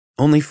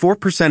Only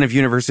 4% of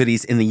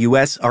universities in the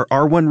U.S. are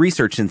R1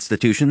 research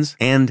institutions,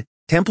 and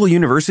Temple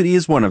University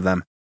is one of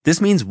them. This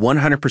means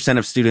 100%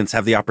 of students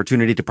have the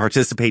opportunity to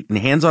participate in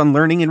hands-on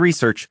learning and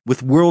research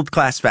with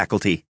world-class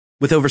faculty.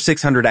 With over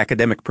 600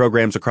 academic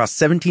programs across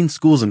 17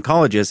 schools and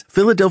colleges,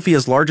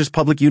 Philadelphia's largest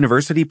public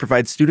university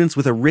provides students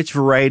with a rich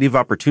variety of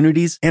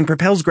opportunities and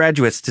propels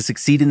graduates to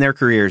succeed in their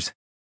careers.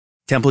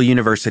 Temple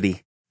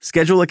University.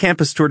 Schedule a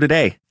campus tour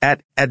today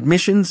at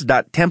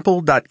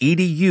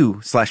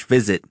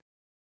admissions.temple.edu/visit.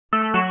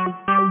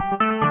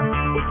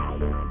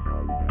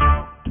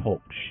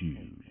 Talk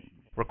shoes.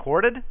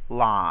 Recorded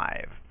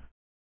live.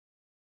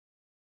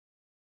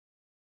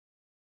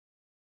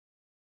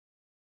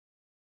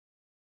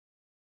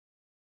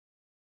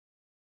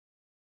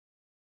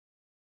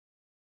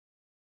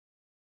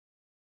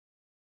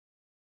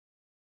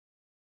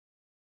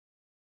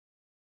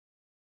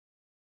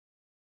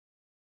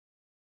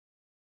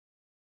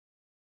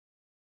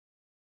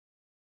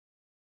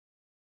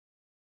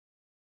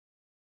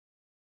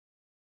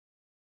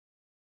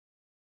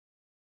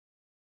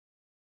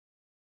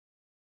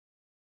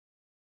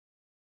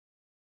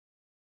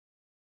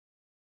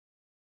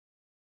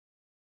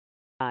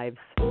 Lives.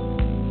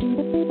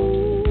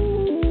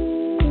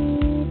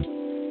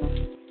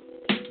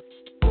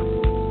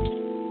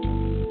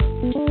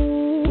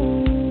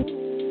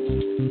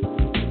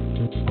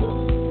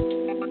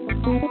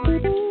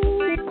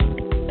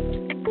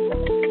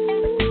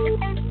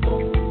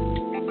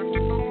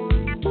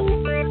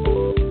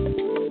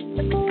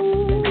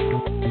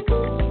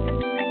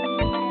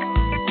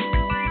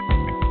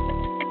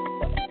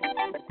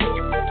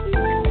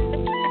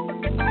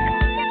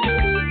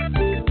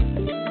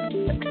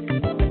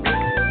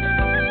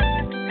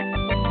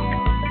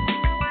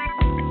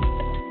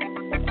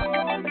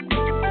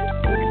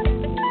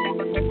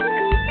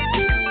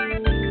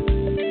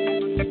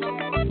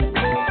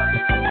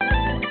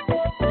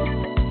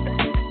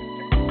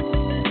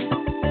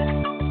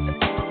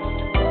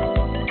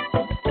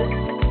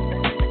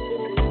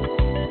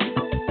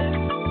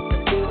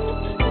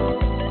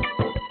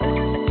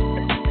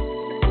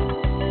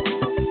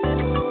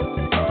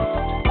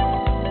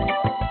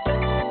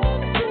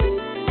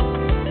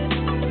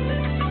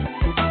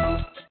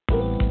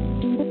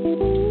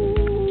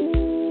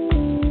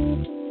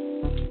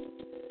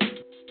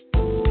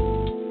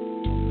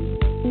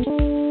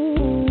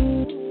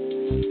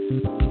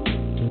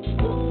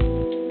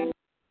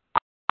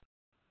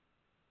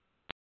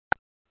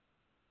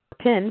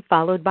 Pin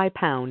followed by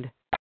pound.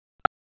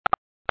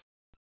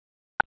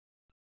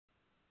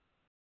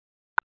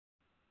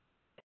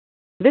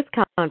 This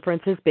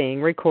conference is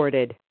being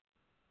recorded.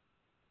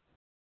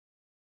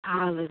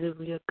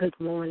 Hallelujah. Good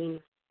morning.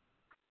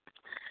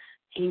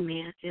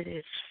 Amen. It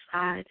is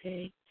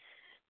Friday.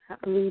 I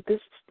believe this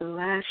is the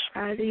last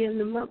Friday in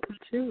the month of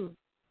June.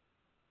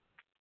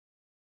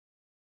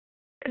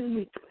 And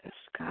we bless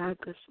God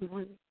this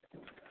morning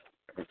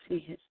because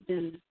He has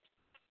been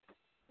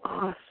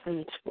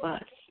awesome to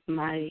us,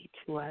 mighty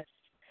to us,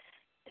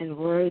 and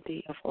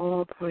worthy of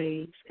all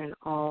praise and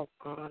all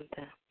honor.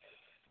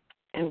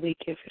 And we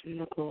give Him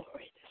the glory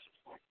this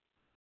morning.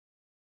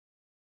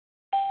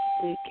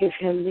 We give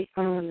Him the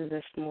honor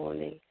this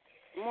morning.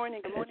 Good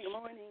morning, good morning, good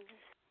morning.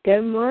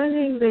 Good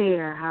morning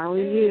there. How are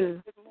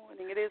you? Good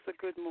morning. It is a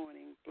good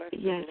morning. Bless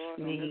Yes, the Lord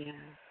ma'am.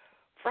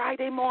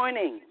 Friday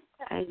morning.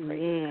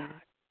 Amen.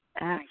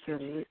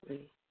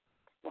 Absolutely.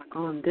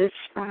 Wonderful. On this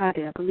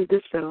Friday, I believe this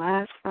is the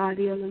last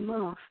Friday of the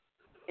month.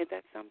 Isn't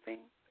that something?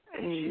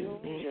 Amen.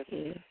 June just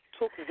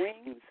took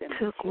wings and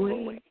Took flew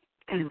wings away.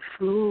 and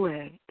flew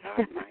away.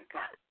 God, my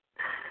God.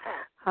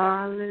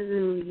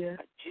 Hallelujah.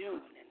 A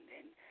June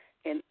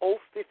and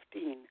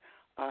 015,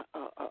 a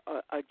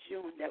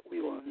June that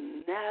we will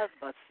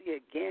never see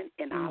again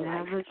in our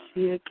life. Never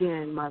see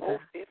again, Mother.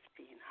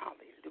 015,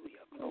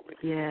 hallelujah. Glory.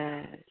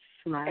 Yes,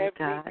 my Every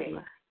God. day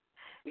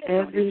we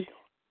Every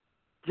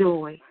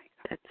joy. God.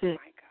 That's it. My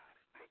God.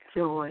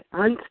 Joy.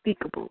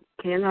 Unspeakable.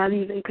 Cannot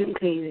even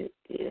contain it.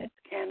 Yeah.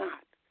 Cannot.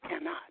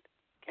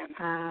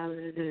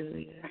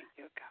 Hallelujah. Thank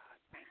you, God.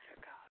 Thank you,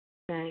 God.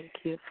 Thank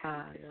you,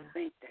 Father.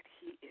 Think that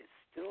He is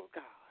still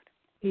God.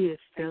 He is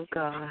still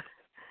God.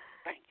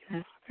 Thank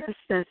you.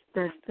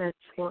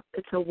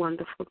 It's a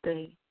wonderful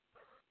day.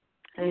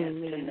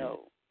 Amen. Yes,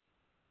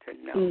 to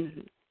know.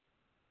 Mm-hmm.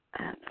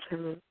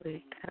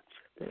 Absolutely.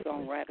 The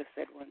songwriter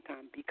said one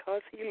time,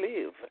 because He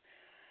lives,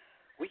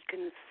 we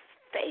can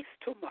face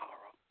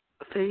tomorrow.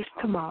 Face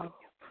tomorrow.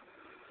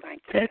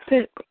 Thank you. That's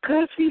it.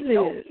 Because He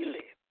lives. He lives.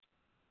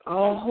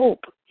 All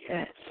hope.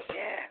 Yes.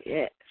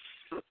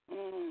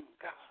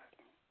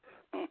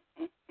 God.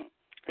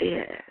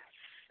 Yes.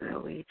 So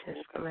we just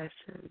bless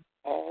Him.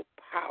 All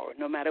power,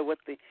 no matter what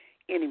the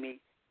enemy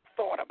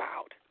thought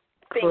about,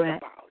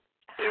 Correct.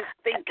 is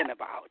thinking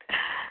about.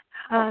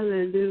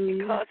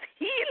 Hallelujah. Because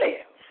He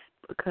lives.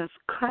 Because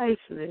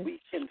Christ lives. We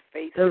can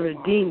face the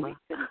Redeemer.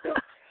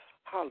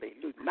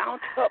 Hallelujah.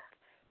 Mount up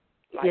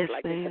like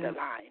they hit a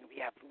line.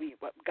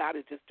 What God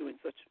is just doing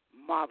such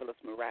marvelous,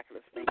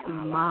 miraculous things in our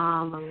lives.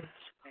 Marvelous.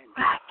 And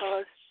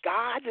because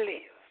God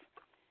lives.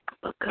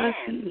 Because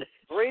He lives.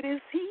 Great is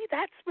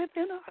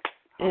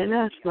In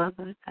us,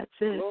 Mother. That's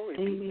it. Glory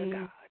Amen. be to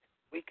God.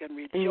 We can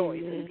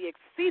rejoice and be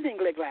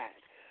exceedingly glad.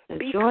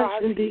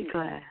 Rejoice and be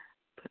glad.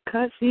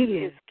 Because He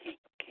is King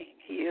of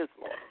Kings. He is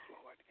Lord of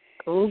Lords.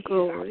 Oh,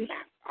 glory.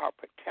 Our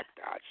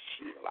protector, our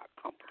shield, our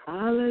comforter.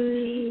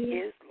 Hallelujah. He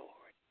is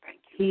Lord. Thank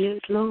you. He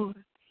is Lord.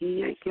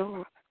 He is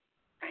Lord.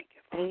 Thank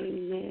you, Father.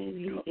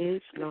 Amen. He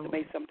is Lord.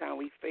 Sometimes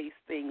we face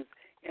things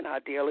in our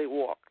daily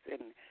walks,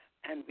 and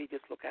we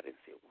just look at it and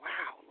say,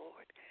 wow,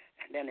 Lord.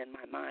 And then in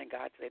my mind,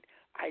 God said,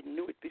 I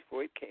knew it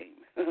before it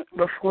came.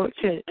 Before it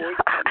came. Before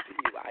it came to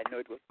you, I knew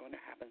it was going to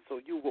happen. So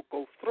you will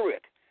go through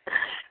it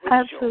with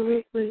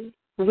Absolutely.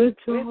 joy. With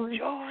joy. With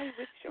joy.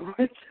 With joy.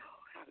 With joy.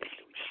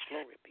 Hallelujah.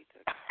 Glory be to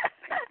God.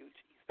 Thank you,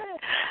 Jesus.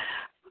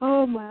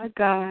 Oh, my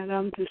God.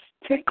 I'm just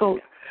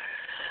tickled.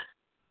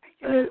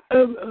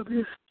 I'm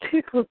just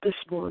tickled this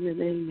morning,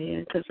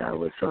 amen, because I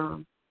was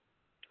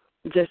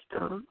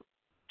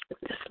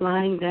just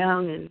lying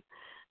down and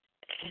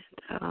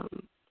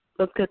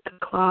looked at the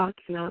clock,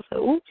 and I was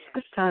like, oops,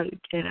 it's time to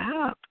get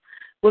up.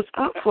 Was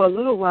up for a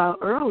little while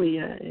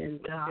earlier, and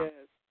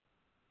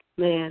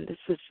man,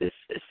 it's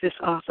just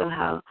awesome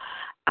how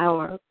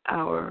our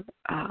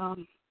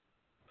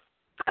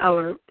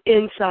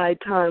inside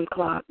time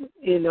clock,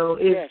 is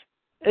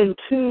in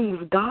tune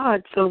with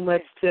God so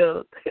much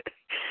till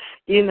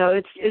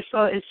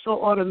it's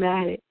so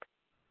automatic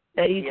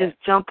that you just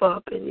jump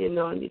up and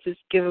and you just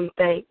give Him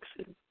thanks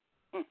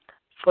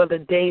for the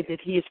day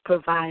that He has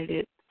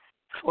provided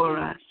for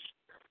us.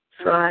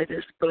 So I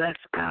just bless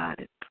God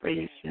and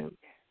praise Him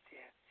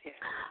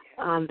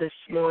this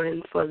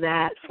morning for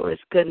that, for His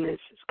goodness,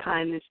 His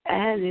kindness,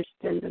 and His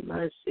tender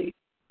mercy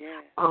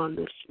on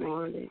this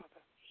morning.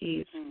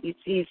 He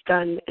has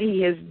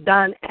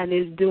done and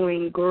is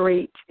doing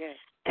great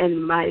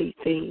and mighty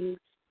things,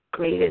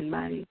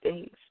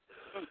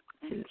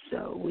 And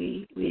so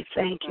we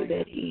thank you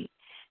that He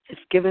has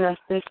given us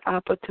this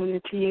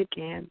opportunity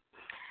again.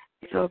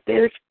 So if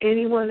there's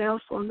anyone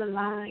else on the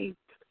line,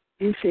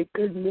 you say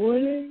good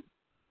morning.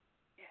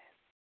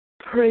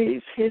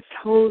 Praise His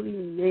holy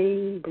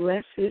name.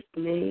 Bless His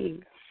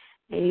name.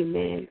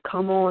 Amen.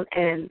 Come on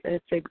and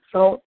let's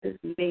exalt His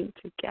name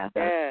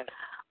together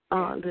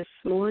this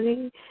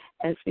morning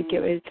as we get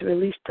ready to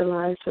release the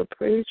lines for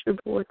praise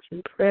reports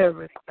and prayer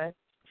requests.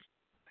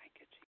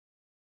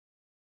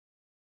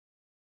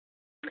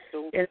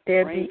 So if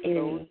there be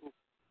any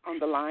on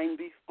the line,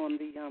 on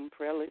the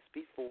prayer list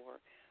before,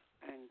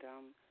 and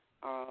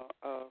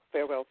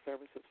farewell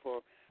services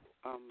for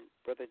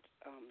Brother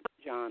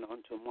John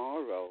on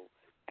tomorrow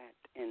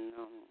in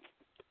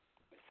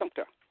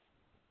Sumter.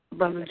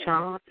 Brother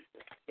John?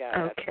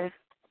 Yeah. Okay.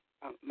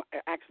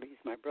 Actually,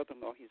 he's my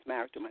brother-in-law. He's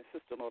married to my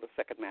sister-in-law, the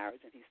second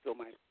marriage, and he's still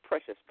my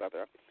precious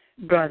brother.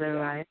 Brother,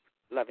 right.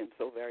 Love him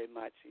so very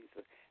much. He's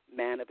a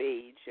man of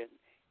age, and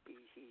he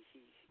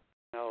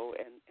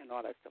and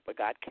all that stuff. But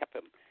God kept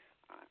him.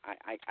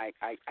 I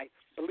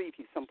believe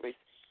he's someplace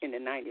in the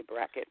 90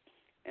 bracket,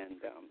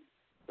 and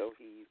so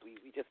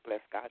we just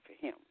bless God for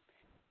him.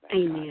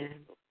 Amen.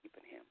 God is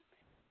keeping him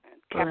and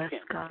kept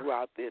him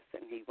throughout this,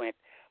 and he went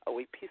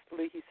away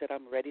peacefully. He said,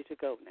 "I'm ready to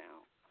go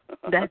now."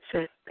 That's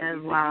it.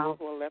 Wow.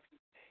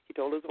 He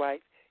told his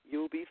wife,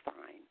 "You'll be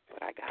fine,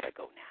 but I gotta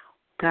go now."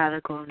 Gotta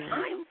go now.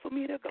 Time for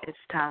me to go. It's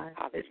time.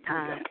 Hallelujah. It's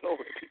time.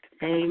 Glory be to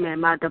God. Amen.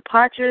 My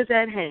departure is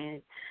at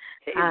hand.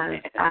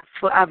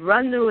 I've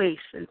run the race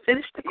and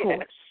finished the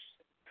course.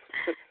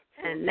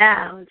 And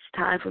now it's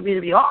time for me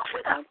to be off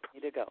and up. Time for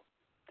me to go.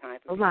 Time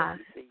for me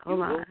to see. You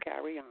will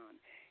carry on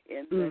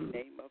in the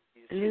name of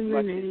Jesus. She's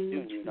much his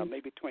junior,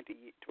 maybe 20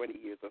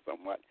 years or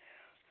somewhat.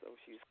 So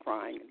she's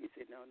crying, and he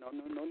said,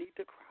 no need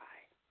to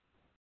cry.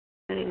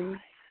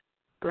 Amen.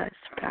 Bless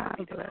God,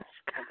 bless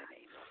God. In the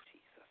name of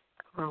Jesus.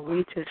 Well,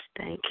 we just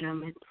thank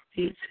Him and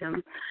praise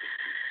Him.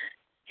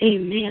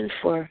 Amen.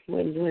 For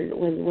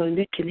when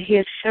we can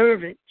hear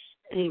servants,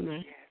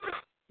 amen,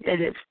 that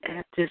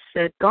have just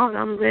said, God,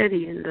 I'm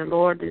ready, and the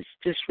Lord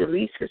just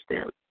releases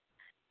them.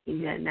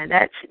 Amen. Now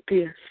that should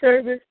be a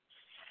service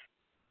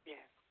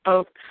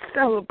of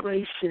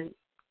celebration.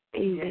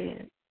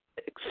 Amen.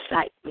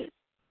 Excitement.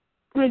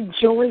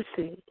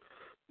 Rejoicing,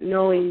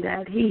 knowing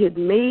that He had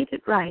made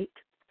it right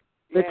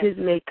with His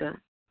Maker.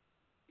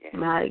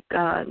 My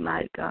God,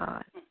 my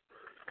God.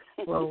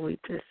 Well, we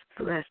just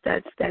bless.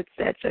 That's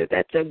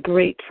a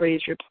great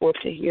praise report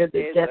to hear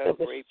the death of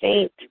a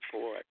saint.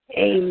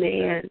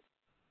 Amen.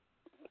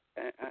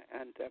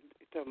 And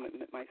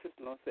my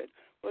sister-in-law said,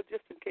 well,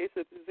 just in case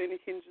if there's any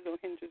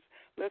hinges,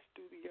 let's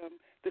do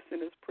the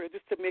sinner's prayer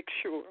just to make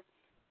sure.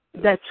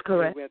 That's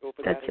correct. We went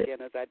over that's that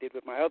again as I did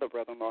with my other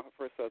brother-in-law, her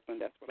first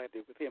husband. That's what I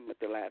did with him at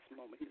the last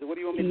moment. He said, what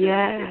do you want me to do?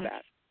 I did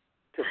that.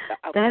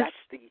 That's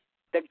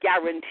the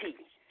guarantee.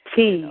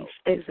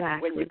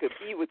 Exactly. When you could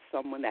be with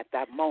someone at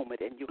that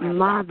moment and you have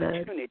the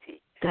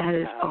opportunity. That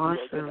is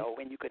awesome.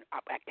 When you could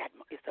at that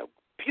moment, it's a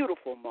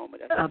beautiful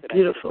moment.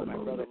 Beautiful moment.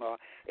 My brother-in-law,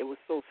 it was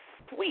so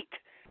sweet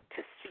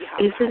to see how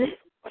God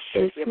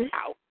ushered him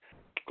out.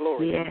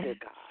 Glory to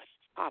God.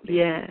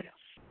 Hallelujah.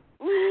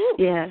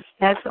 Yes,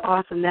 that's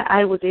awesome. That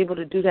I was able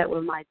to do that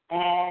with my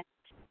dad.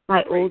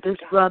 my Praise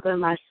oldest God. brother,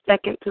 my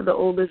second to the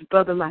oldest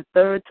brother, my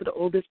third to the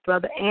oldest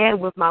brother, and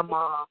with my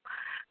mom.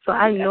 So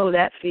I know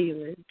that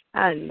feeling.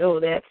 I know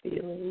that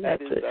feeling.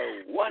 That is so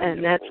wonderful.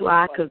 And that's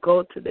why I could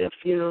go to their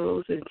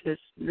funerals and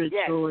just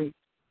rejoice.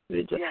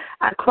 Yes.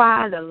 I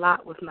cried a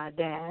lot with my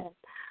dad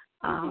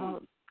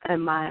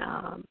and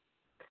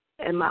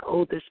my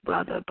oldest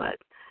brother, but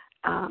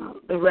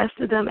the rest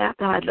of them,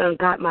 after I done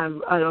got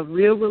a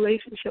real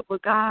relationship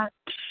with God,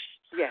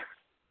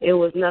 it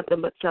was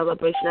nothing but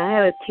celebration. I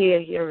had a tear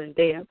here and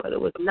there, but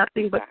it was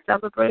nothing but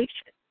celebration.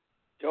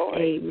 Joy.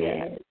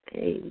 Amen.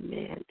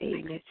 Amen.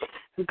 Amen.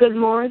 Good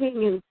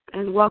morning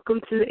and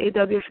welcome to the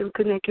AWFM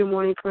Connect Your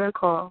Morning Prayer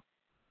Call.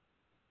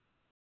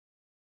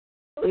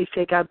 We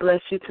say God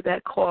bless you to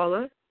that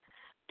caller.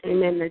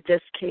 Amen. That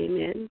just came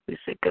in. We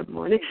say good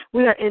morning.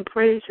 We are in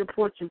praise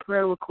reports and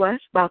prayer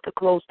requests. About to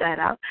close that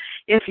out.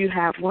 If you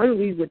have one,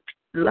 we would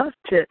love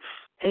to,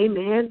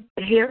 amen,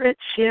 hear it,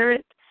 share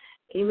it.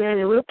 Amen.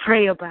 And we'll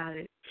pray about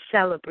it,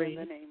 celebrate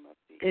it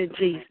in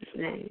Jesus'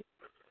 name.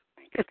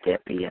 If there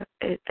be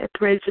a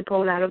praise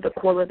report out of the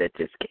caller that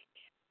just came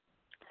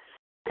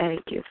in.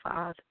 Thank you,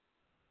 Father.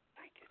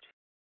 Thank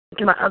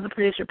you. My other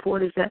praise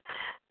report is that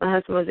my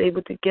husband was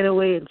able to get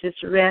away and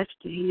just rest.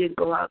 He didn't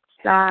go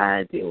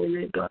outside.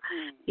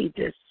 He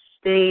just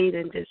stayed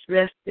and just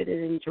rested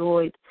and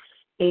enjoyed,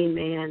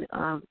 amen,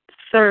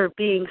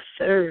 being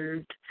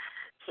served.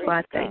 So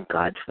I thank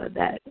God for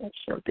that. That's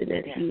something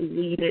that he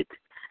needed.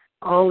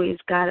 Always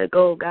gotta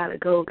go.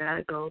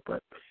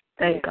 But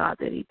thank God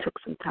that he took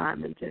some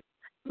time and just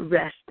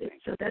rested.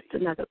 So that's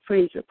another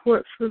praise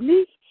report for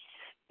me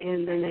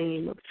in the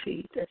name of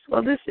Jesus.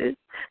 Well, this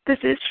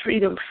is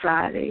Freedom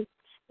Friday.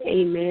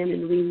 Amen.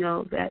 And we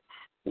know that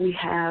we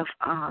have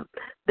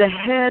the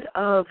head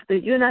of the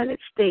United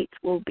States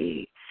will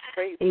be,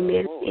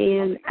 amen,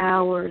 in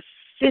our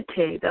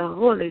city, the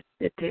Holy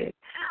City,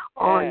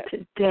 on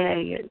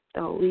today. And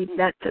so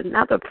that's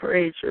another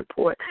praise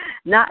report.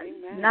 Not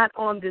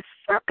on the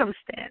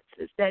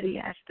circumstances that he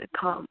has to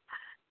come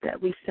that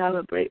we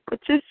celebrate, but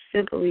just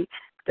simply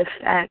the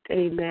fact,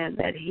 amen,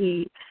 that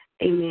he,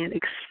 amen,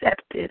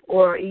 accepted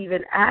or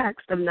even asked.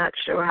 I'm not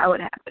sure how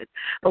it happened,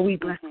 but we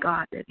bless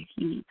God that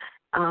he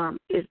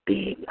is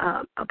being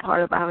a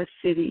part of our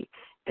city,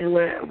 and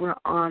we're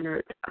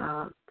honored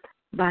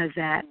by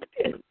that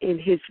in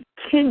his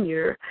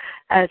tenure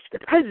as the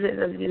President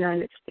of the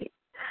United States.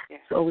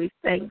 So we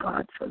thank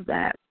God for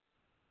that.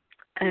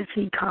 As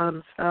he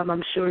comes,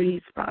 I'm sure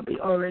he's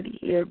probably already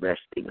here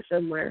resting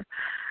somewhere.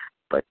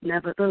 But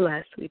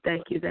nevertheless, we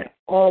thank you that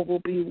all will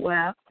be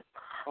well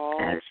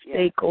as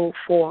they go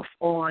forth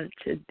on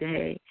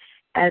today,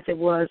 as it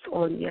was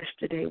on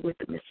yesterday with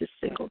Mrs.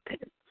 Singleton.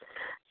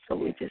 So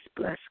we just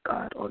bless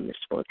God on this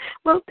morning.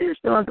 Well, there's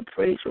no other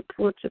praise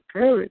reports or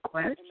prayer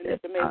requests.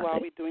 Mr. May, while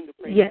we're doing the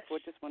praise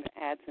report, just want to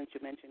add, since you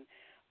mentioned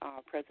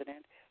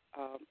President,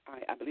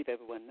 I believe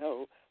everyone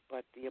knows,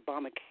 but the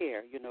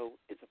Obamacare,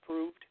 is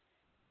approved.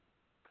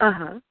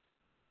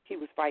 He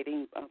was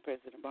fighting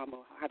President Obama,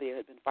 how they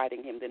had been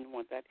fighting him, didn't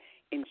want that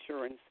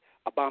insurance,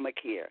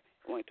 Obamacare,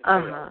 going to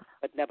fail.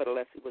 But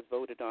nevertheless, it was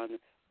voted on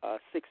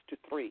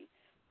 6-3.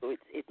 So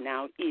it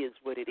now is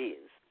what it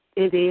is.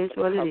 It is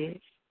what it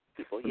is.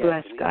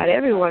 Bless God.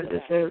 Everyone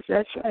deserves,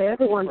 that's right,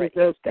 everyone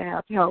deserves to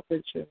have health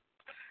insurance.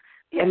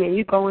 I mean,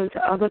 you go into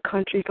other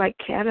countries like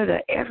Canada,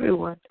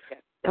 everyone,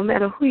 no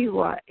matter who you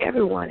are,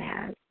 everyone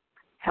has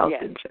health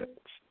insurance.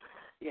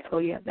 So,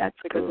 that's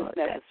good.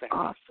 That's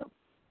awesome.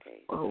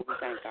 We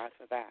thank God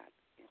for that.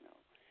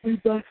 We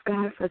bless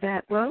God for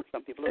that. Well,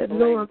 some people are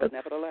delayed, but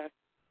nevertheless,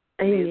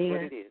 it is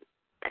what it is.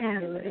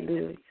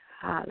 Hallelujah.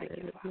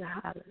 Hallelujah.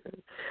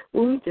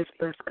 Well, we just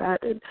bless God.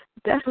 And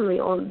definitely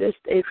on this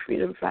day,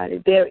 Freedom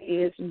Friday, there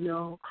is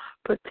no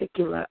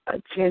particular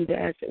agenda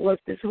as it was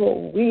this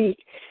whole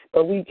week,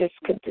 but we just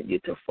continue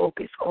to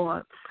focus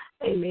on,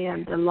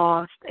 amen, the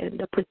lost and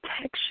the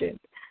protection,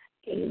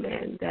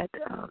 amen, that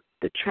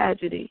the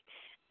tragedy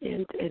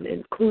and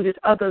included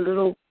other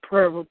little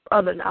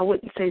I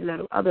wouldn't say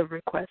little, other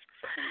requests,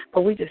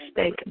 but we just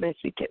thank him as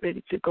we get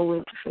ready to go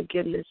into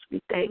forgiveness.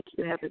 We thank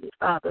you, Heavenly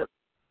Father,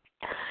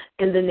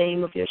 in the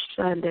name of your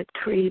Son that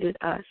created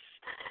us,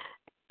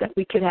 that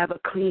we could have a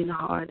clean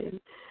heart and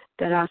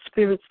that our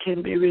spirits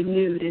can be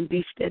renewed and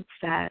be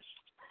steadfast.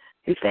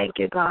 We thank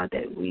you, God,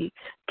 that we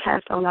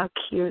cast all our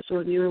cares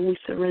on you and we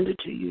surrender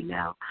to you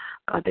now.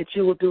 God, that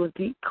you will do a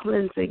deep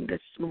cleansing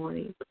this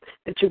morning,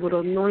 that you would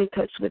anoint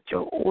us with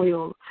your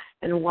oil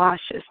and wash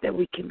us, that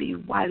we can be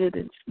whiter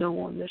than snow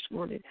on this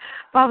morning.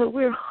 Father,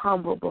 we're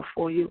humble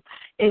before you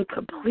in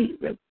complete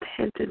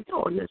repentance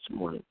on this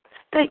morning.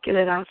 thank you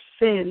that our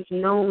sins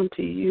known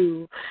to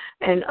you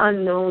and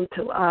unknown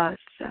to us,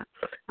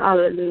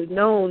 hallelujah,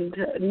 known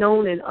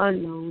and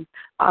unknown,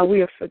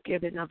 we are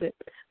forgiven of it.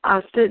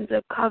 Our sins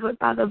are covered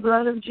by the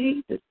blood of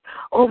Jesus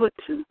over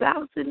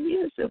 2,000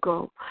 years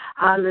ago.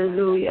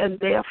 Hallelujah. And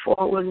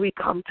therefore, when we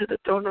come to the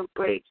throne of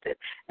grace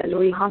and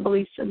we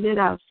humbly submit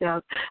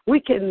ourselves, we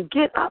can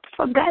get up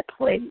from that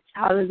place,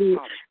 hallelujah,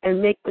 and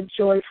make the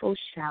joyful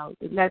shout.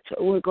 And that's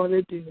what we're going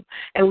to do.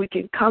 And we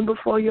can come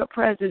before your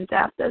presence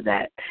after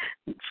that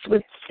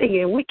with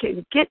singing. We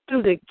can get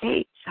through the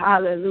gates,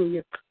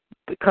 hallelujah,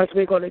 because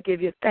we're going to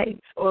give you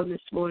thanks on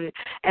this morning.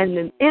 And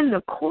then in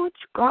the courts,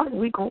 God,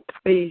 we're going to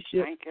praise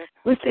you.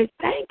 We say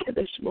thank you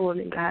this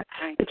morning, God,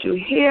 that you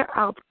hear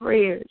our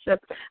prayers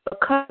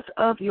because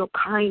of your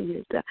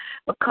kindness,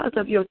 because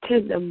of your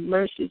tender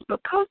mercies,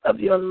 because of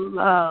your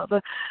love.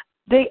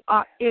 They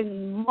are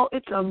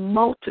it's a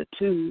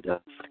multitude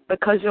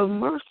because your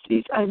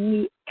mercies are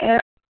new every.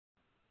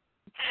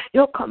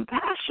 Your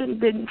compassion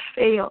didn't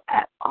fail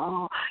at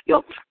all.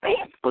 Your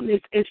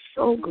faithfulness is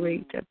so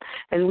great.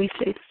 And we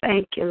say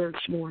thank you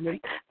this morning.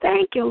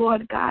 Thank you,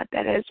 Lord God,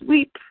 that as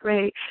we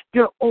pray,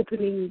 you're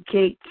opening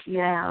gates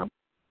now.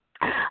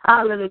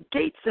 Hallelujah.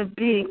 Gates are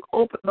being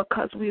opened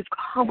because we've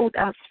humbled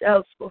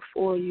ourselves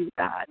before you,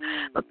 God.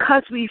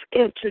 Because we've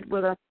entered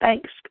with a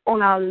thanks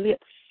on our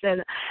lips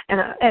and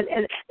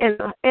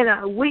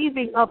a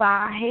waving of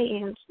our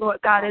hands, Lord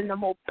God, and the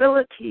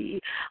mobility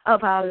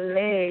of our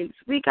legs.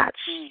 We got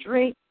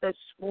strength this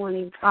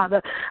morning,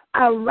 Father.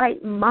 Our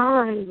right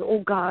mind,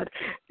 oh God,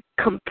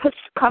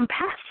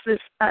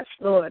 compasses us,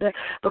 Lord,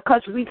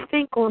 because we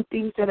think on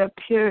things that are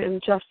pure and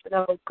just and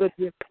of a good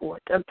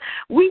report.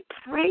 We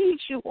praise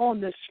you on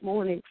this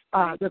morning,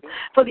 Father,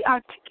 for the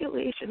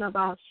articulation of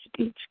our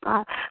speech,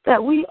 God,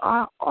 that we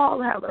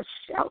all have a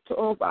shelter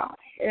over our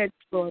heads,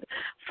 Lord,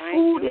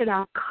 food in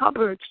our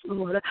cupboards,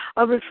 Lord,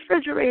 a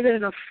refrigerator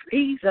and a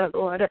freezer,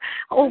 Lord,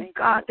 oh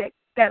God,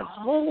 that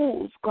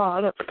holds,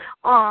 God,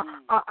 our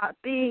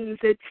things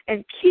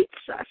and keeps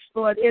us,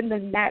 Lord, in the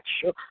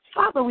natural.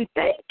 Father, we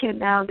thank you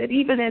now that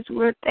even as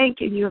we're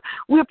thanking you,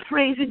 we're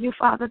praising you,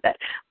 Father, that,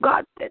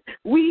 God, that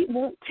we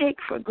won't take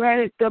for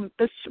granted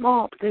the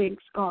small things,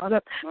 God,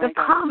 the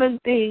common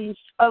things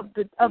of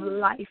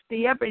life,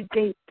 the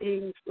everyday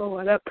things,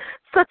 Lord,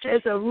 such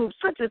as a roof,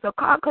 such as a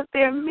car, because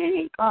there are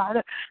many,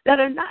 God, that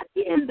are not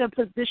in the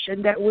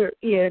position that we're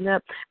in.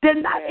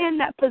 They're not in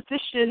that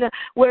position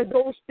where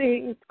those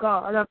things,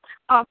 God,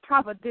 are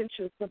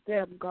providential for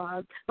them,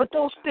 God. But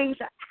those things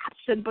are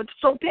absent. But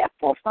so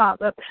therefore,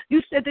 Father,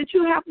 you said that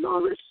you have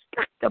no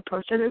respect of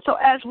person. And so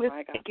as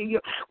we're thanking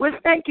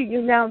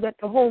you now that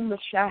the homeless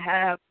shall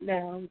have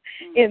now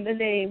in the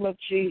name of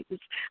Jesus.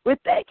 We're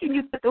thanking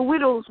you that the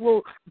widows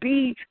will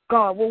be,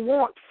 God, will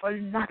want for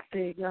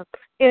nothing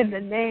in the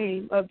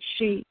name of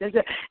Jesus.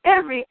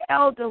 Every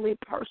elderly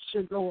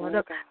person, Lord,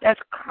 that's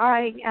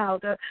crying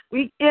out,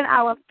 we in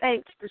our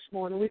thanks this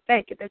morning, we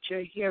thank you that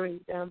you're hearing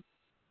them.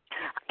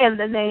 In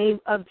the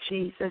name of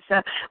Jesus.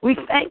 We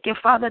thank you,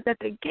 Father, that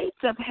the gates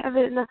of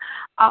heaven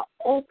are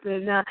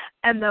open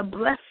and the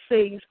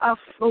blessings are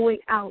flowing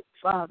out,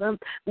 Father.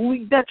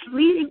 That's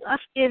leading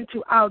us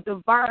into our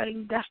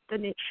divine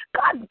destiny.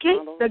 God,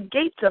 the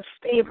gates of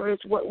favor is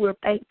what we're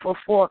thankful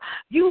for.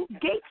 You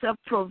gates of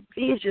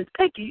provisions.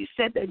 Thank you. You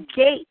said the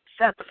gates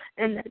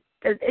and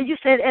you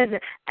said, and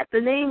at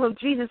the name of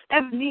Jesus,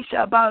 every knee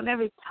shall bow and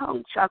every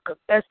tongue shall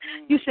confess.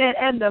 You said,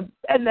 and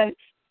the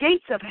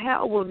gates of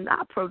hell will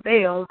not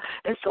prevail.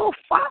 And so,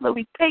 Father,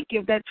 we thank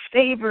you that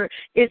favor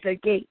is a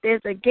gate.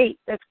 There's a gate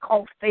that's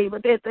called favor.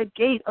 There's a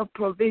gate of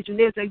provision.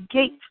 There's a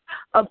gate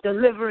of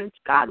deliverance.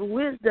 God,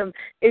 wisdom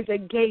is a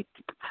gate.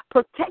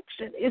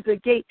 Protection is a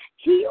gate.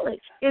 Healing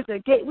is a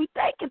gate. We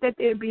thank you that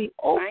they're being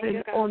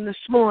opened on this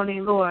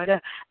morning, Lord,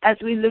 as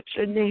we lift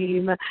your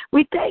name.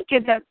 We thank you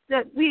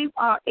that we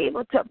are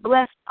able to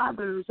bless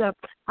others.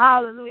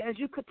 Hallelujah. As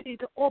you continue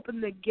to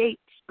open the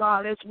gates,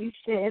 God, as we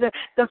said,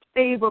 the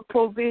favor,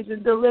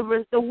 provision,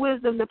 deliverance, the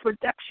wisdom, the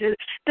protection,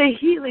 the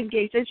healing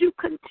gates. As you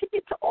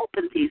continue to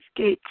open these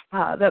gates,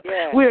 Father,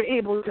 we're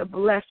able to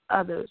bless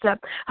others.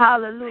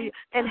 Hallelujah.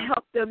 And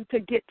help them to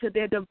get to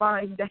their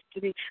divine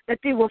destiny, that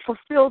they will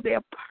fulfill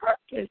their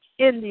purpose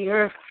in the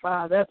earth,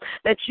 Father,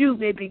 that you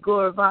may be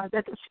glorified,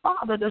 that the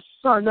Father, the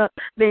Son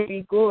may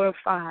be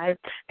glorified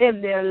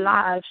in their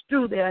lives,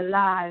 through their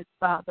lives,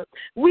 Father.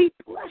 We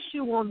bless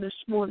you on this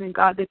morning,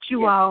 God, that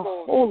you are a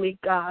holy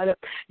God.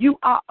 You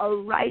are a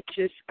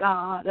righteous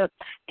God.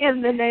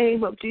 In the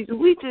name of Jesus,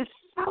 we just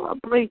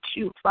celebrate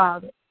you,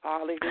 Father.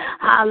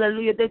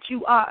 Hallelujah. That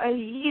you are a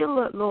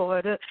healer,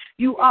 Lord.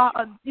 You are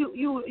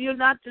you're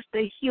not just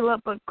a healer,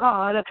 but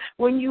God,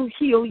 when you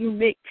heal, you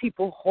make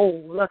people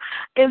whole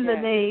in the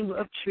name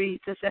of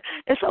Jesus.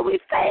 And so we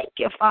thank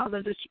you,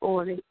 Father, this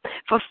morning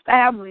for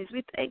families.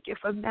 We thank you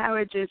for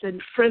marriages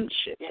and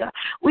friendships.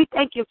 We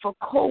thank you for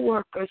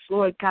co-workers,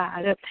 Lord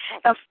God,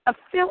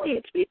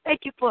 affiliates. We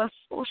thank you for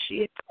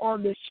associates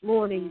on this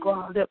morning,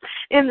 God.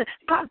 And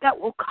God, that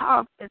will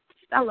come and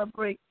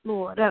celebrate,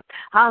 Lord,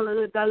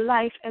 hallelujah, the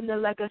life and the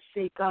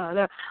legacy,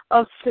 God,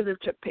 of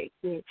Senator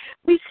Pinckney.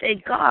 We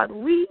say, God,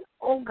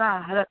 oh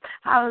God,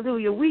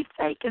 hallelujah, we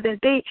thank you that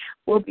they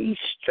will be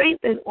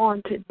strengthened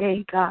on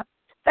today, God.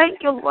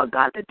 Thank you, Lord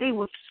God, that they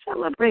will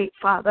celebrate,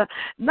 Father,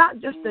 not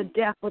just the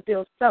death, but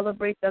they'll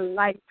celebrate the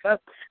life,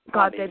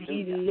 God, that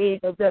he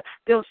lived.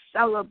 They'll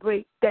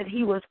celebrate that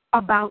he was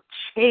about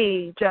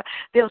change.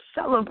 They'll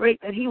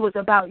celebrate that he was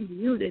about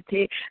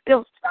unity.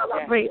 They'll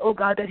celebrate, oh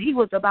God, that he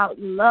was about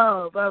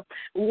love,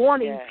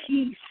 wanting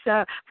peace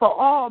for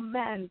all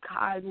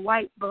mankind,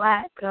 white,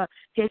 black,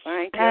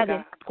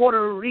 Hispanic,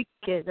 Puerto Rican.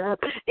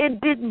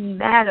 It didn't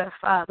matter,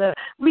 Father.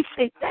 We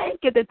say thank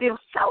you that they'll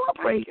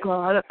celebrate,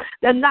 God,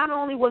 that not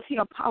only was he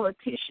a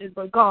politician,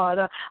 but God,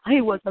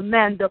 he was a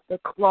man of the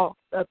cloth.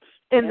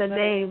 In the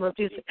name of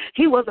Jesus,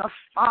 he was a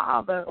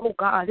father. Oh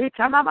God, he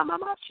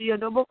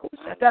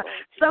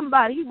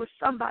was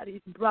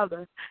somebody's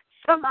brother,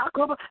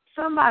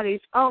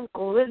 somebody's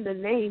uncle. In the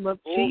name of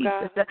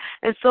Jesus,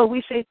 and so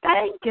we say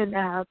thank you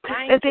now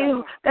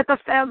that the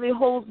family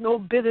holds no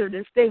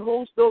bitterness, they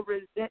hold no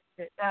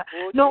resentment,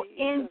 no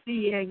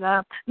envying,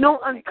 no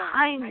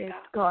unkindness,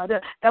 God,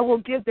 that will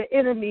give the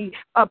enemy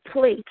a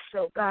place.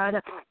 So God,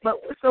 but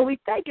so we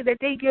thank you that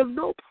they give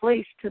no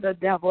place to the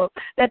devil,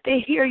 that they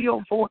hear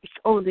your voice,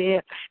 oh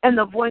there, and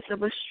the voice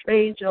of a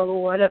stranger,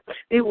 Lord,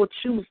 they will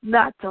choose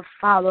not to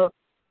follow.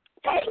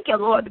 Thank you,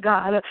 Lord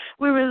God.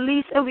 We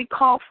release and we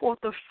call forth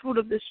the fruit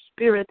of the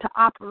Spirit to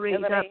operate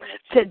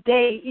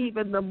today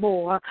even the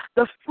more.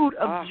 The fruit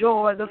of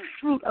joy, the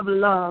fruit of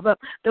love,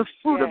 the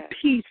fruit of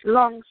peace,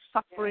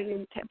 long-suffering,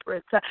 and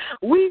temperance.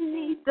 We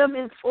need them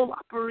in full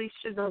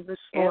operation on this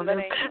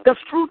morning. The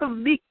fruit of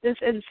meekness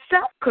and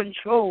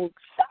self-control.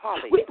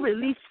 We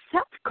release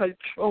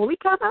self-control. We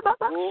come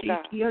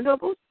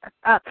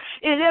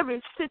in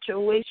every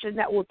situation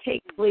that will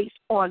take place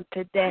on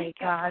today,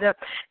 God.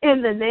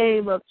 In the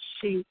name of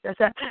Jesus,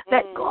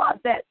 that God,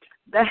 that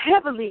the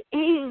heavenly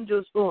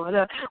angels, Lord,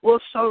 will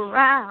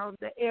surround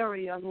the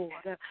area, Lord,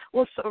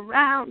 will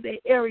surround the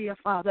area,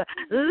 Father.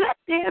 Let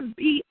there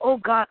be, oh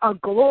God, a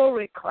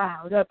glory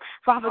cloud,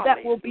 Father,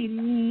 that will be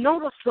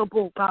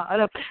noticeable,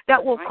 God,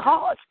 that will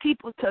cause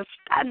people to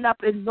stand up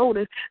and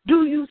notice.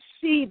 Do you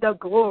see the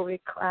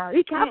glory cloud?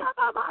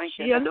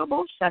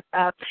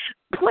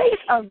 Place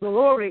a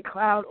glory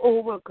cloud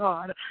over,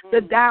 God, the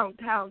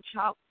downtown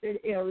Charleston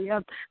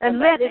area, and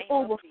let it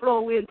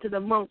overflow into the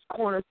Monk's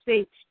Corner,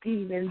 St.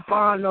 Stephen,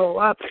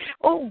 Barno,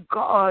 oh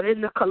God, in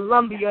the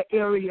Columbia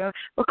area,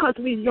 because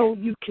we know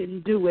you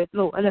can do it,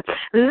 Lord.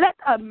 Let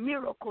a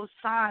miracle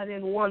sign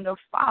and wonder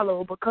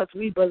follow, because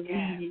we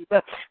believe.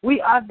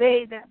 We are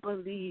they that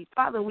believe.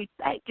 Father, we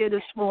thank you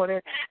this morning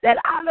that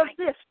out of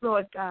this,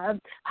 Lord God,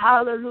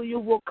 hallelujah,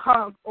 will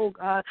come, oh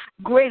God,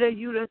 greater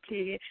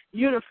unity,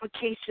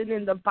 unification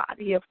in the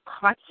body of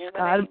Christ,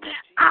 God.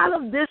 Out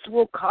of this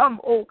will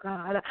come, oh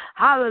God,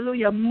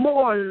 hallelujah,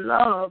 more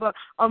love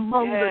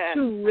among the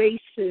two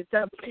races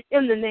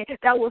in the name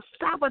that will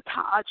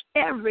sabotage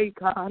every,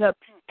 God,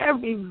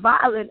 every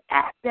violent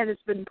act that has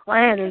been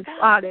planned and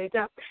plotted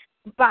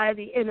by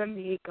the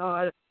enemy,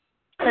 God.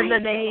 In the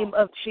name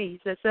of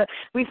Jesus,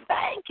 we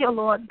thank you,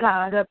 Lord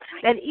God,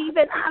 that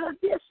even out of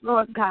this,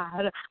 Lord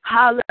God,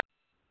 hallelujah,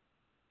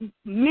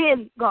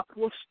 men, God,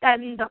 will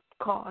stand up,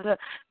 God,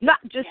 not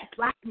just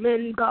black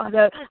men, God,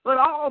 but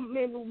all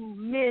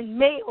men,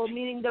 male,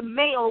 meaning the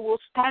male will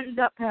stand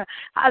up,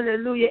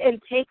 hallelujah, and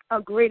take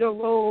a greater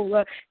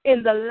role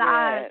in the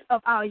lives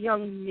of our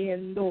young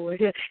men,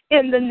 Lord.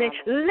 In the name,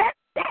 let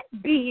that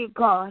be,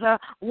 God,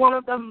 one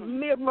of the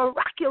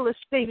miraculous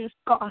things,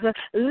 God.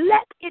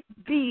 Let it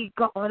be,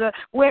 God,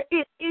 where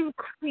it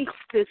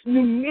increases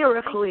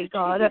numerically,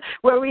 God,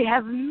 where we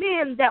have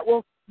men that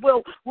will,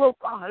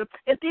 God,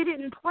 if they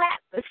didn't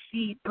plant the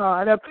seed,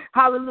 God,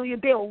 hallelujah,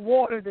 they'll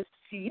water the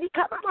seed.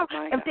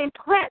 If they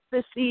plant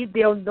the seed,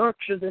 they'll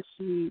nurture the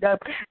seed.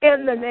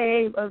 In the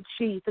name of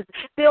Jesus,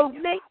 they'll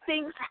make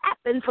things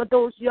happen for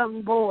those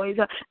young boys.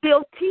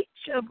 They'll teach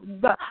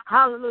them,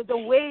 hallelujah, the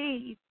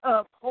ways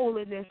of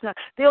holiness.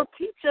 They'll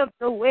teach them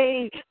the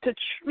way to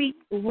treat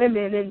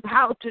women and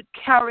how to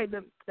carry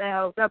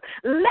themselves.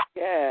 Let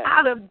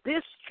out of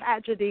this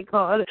tragedy,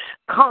 God,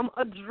 come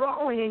a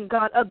drawing,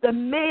 God, of the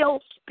male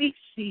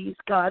species,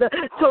 God,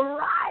 to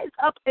rise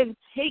up and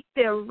take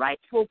their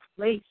rightful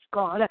place,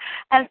 God,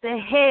 as the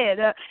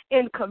head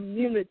in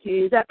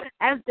communities,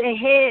 as the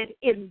head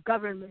in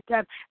government,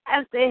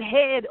 as the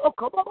head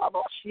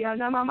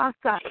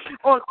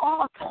on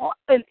all talk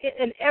in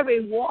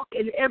every walk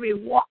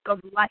of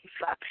life,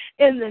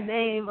 in the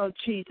name of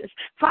Jesus.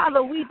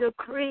 Father, we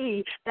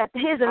decree that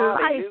his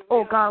life,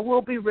 oh God,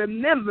 will be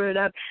remembered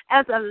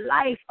as a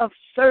life of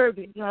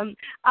serving,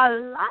 a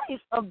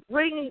life of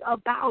bringing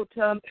about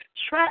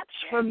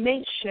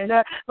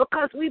transformation,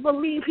 because we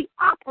believe he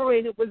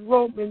operated with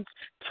Romans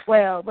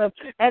 12.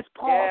 As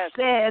Paul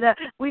said,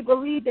 we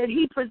believe that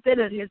he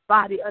presented his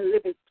body a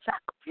living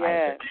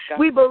sacrifice.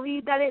 We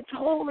believe that it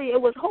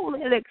was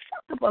holy and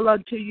acceptable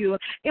unto you.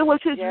 It was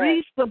his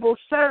reasonable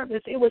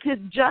service. It was his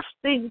just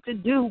thing to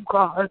do,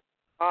 God.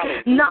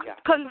 not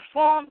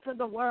conformed to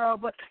the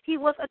world, but he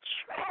was a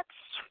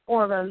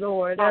transformer,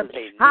 Lord.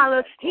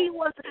 He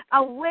was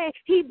a way.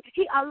 He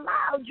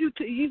allowed you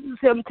to use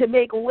him to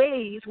make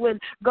ways when,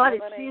 God,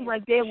 it seemed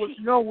like there was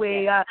no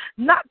way,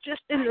 not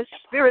just in the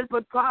spirit,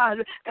 but God,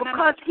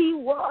 because he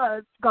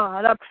was,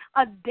 God,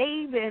 a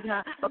David,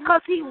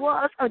 because he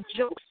was a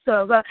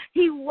Joseph.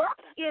 He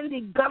worked in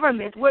the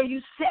government where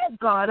you said,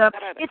 God,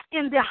 it's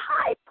in the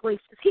high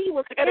places. He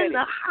was in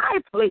the high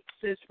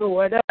places,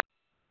 Lord.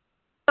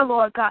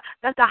 Lord God,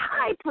 that the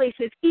high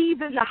places,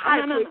 even the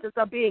high places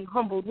are being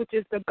humbled, which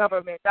is the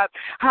government.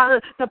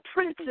 The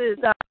princes,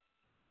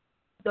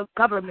 the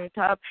government,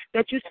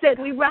 that you said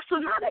we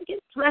wrestle not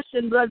against flesh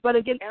and blood, but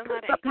against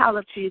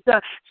principalities,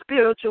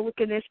 spiritual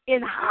wickedness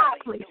in high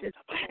places.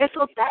 And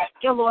so thank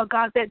you, Lord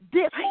God, that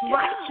this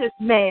righteous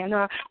man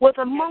was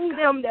among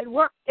them that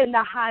worked in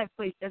the high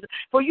places.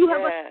 For you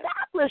have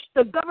established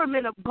the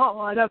government of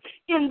God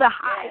in the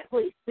high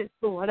places,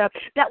 Lord,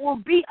 that will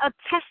be a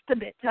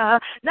testament,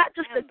 not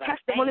just a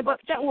testimony, but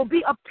that will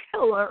be a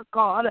pillar,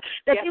 God,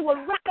 that they will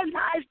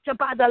recognize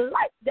by the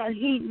life that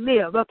he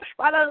lived,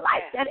 by the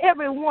life that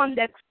everyone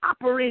that's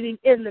operating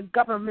in the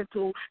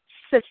governmental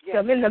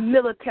system, in the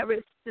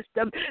military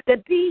system,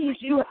 that these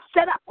you have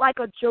set up like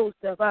a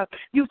Joseph.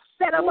 You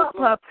set them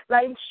up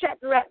like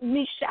Shadrach,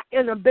 Meshach,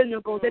 and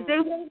Abednego, that they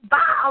won't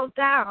bow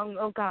down,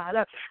 oh God,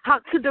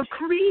 to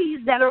decrees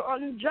that are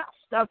unjust.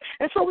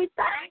 And so we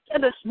thank you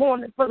this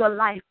morning for the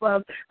life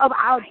of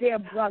our dear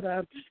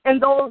brother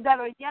and those that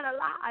are yet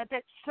alive,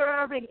 that's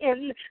serving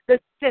in the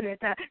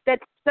Senate,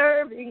 that's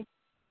serving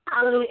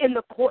in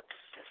the court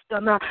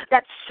system,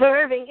 that's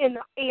serving in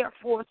the Air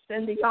Force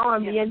and the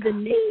Army and the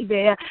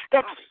Navy,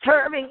 that's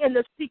serving in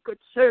the Secret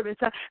Service,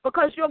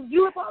 because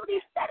you have already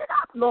set it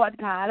up, Lord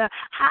God.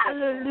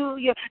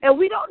 Hallelujah. And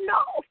we don't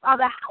know,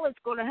 Father, how it's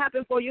going to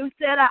happen for you. You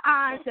said our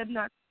eyes have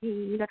not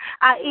seen,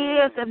 our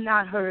ears have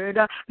not heard,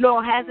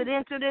 nor has it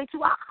entered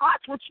into our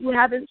hearts what you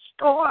have in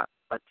store.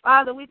 But,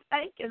 Father, we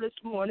thank you this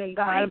morning,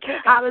 God,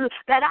 that out of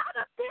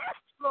this,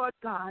 Lord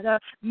God,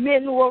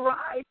 men will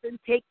rise and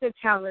take the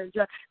challenge.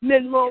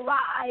 Men will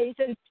rise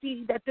and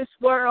see that this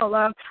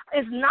world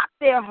is not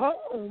their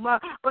home,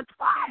 but,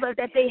 Father,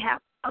 that they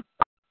have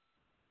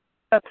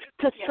authority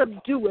to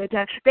subdue it.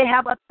 They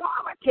have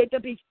authority to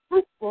be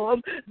fruitful,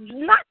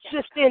 not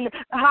just in,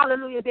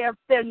 hallelujah,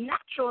 their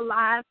natural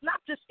lives, not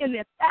just in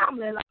their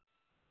family life.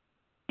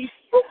 Be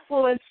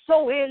fruitful and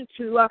sow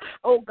into,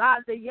 oh God,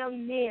 the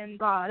young men,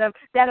 God,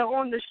 that are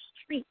on the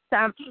streets.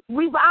 I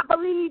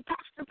believe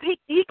Pastor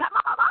Pickey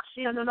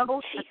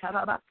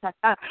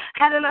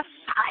had an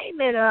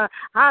assignment,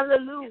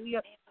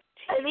 hallelujah.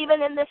 And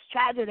even in this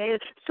tragedy,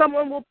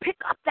 someone will pick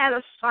up that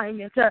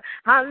assignment,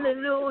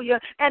 hallelujah,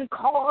 and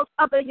cause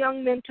other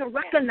young men to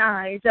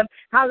recognize,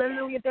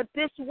 hallelujah, that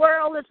this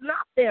world is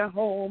not their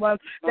home,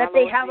 that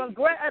they have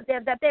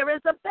that there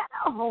is a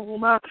better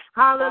home,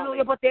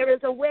 hallelujah, but there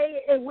is a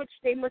way in which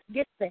they must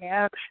get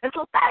there. And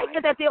so thank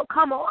you that they'll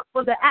come off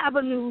of the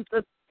avenues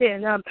of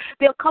sin.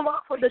 They'll come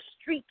off of the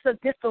streets of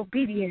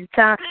disobedience,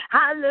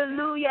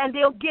 hallelujah, and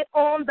they'll get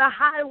on the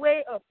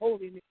highway of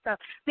holiness.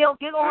 They'll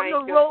get on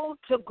the road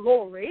to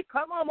glory.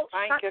 Come on,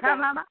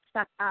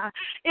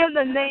 in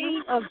the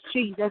name of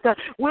Jesus.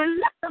 We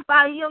lift up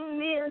our young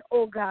men,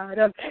 oh God,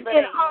 in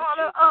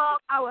honor of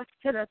our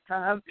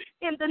senator,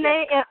 in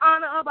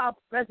honor of our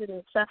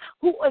president,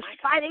 who is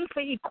fighting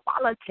for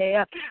equality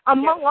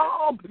among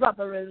all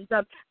brethren,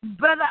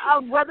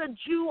 whether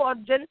Jew or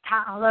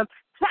Gentile.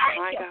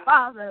 Thank you,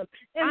 Father,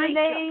 in the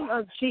name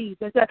of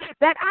Jesus,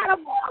 that out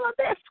of all of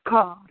this,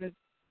 God,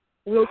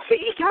 we'll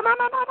see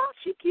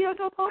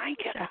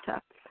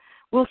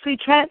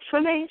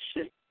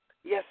transformation.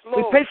 Yes, Lord.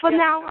 We pray for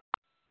now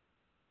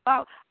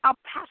our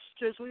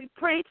pastors. We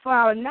prayed for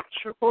our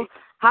natural,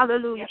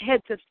 hallelujah,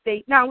 heads of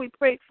state. Now we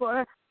pray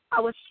for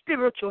our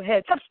spiritual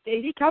heads of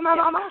state. We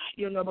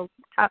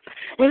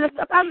lift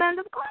up our man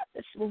of God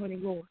this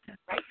morning, Lord.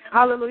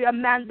 Hallelujah, a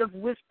man of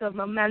wisdom,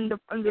 a man of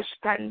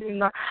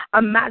understanding,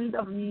 a man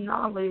of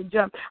knowledge,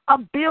 a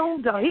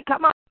builder. He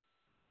come up.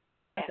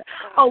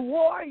 A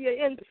warrior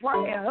in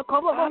prayer.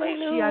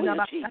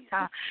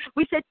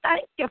 We say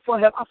thank you for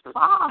him, a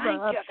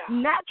father,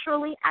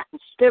 naturally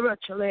and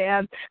spiritually.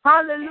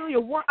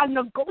 Hallelujah. A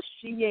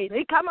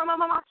negotiator.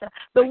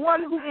 The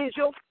one who is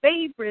your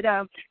favorite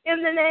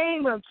in the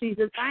name of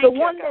Jesus. The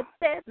one that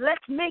says,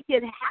 let's make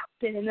it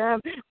happen.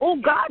 Oh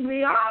God,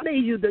 we honor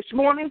you this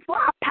morning for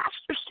our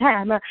pastor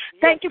Sam.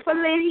 Thank you for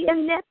Lady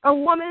Annette, a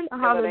woman,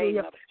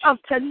 hallelujah, of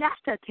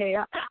tenacity,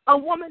 a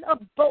woman of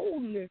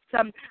boldness,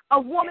 a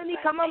woman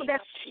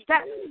that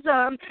stands,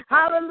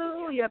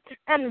 hallelujah,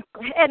 and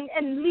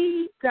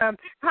leads,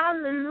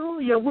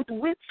 hallelujah, with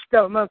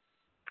wisdom.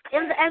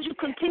 And as you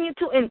continue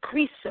to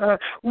increase her,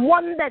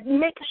 one that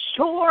makes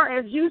sure,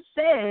 as you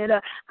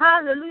said,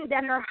 hallelujah,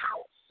 that her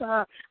house,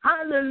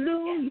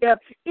 hallelujah,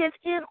 is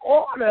in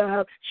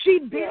order. She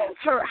builds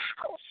her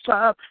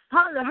house.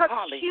 Her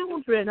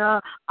children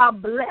are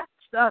blessed.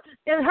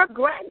 and her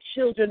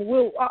grandchildren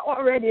are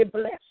already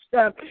blessed.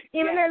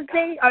 Even as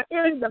they are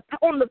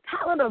on the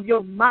palette of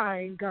your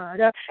mind, God.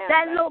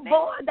 That little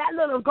boy, that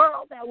little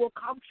girl that will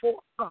come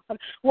forth, God,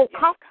 will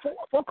come forth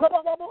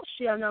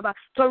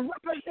to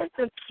represent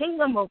the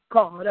kingdom of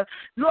God.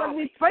 Lord,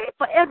 we pray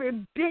for every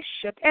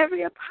bishop,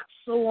 every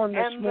apostle on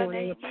this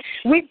morning.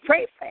 We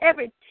pray for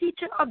every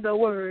teacher of the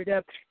word,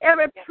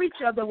 every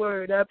preacher of the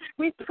word.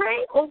 We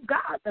pray, oh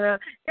God,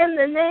 in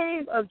the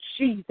name of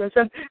Jesus,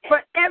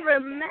 for every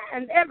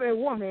man, every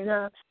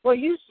woman. For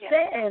you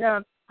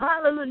said,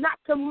 hallelujah, not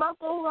to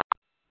muzzle.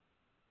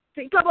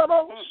 And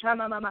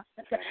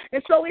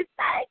so we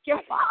thank you,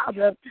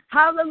 Father,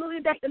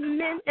 hallelujah, that the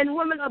men and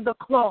women of the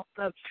cloth,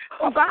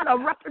 oh God, are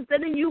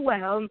representing you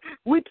well.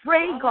 We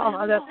pray,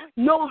 God,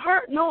 no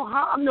hurt, no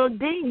harm, no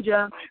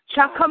danger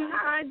shall come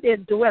nigh their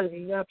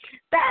dwelling.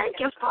 Thank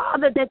you,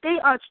 Father, that they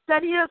are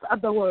studiers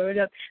of the word.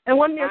 And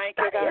when they're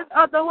studiers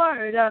of the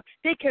word,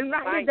 they can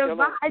rightly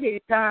divide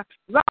it,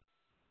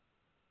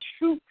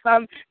 truth,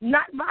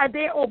 not by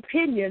their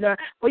opinion.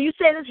 For you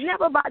said it's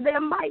never by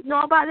their might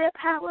nor by their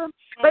power,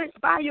 but it's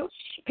by your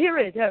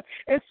spirit.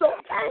 And so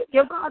thank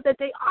you, God, that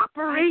they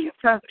operate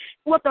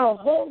with a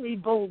holy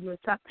boldness.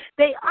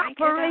 They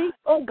operate,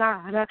 oh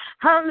God,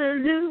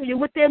 hallelujah,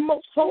 with their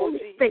most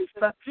holy faith.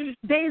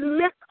 They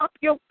lift up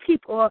your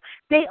people.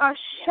 They are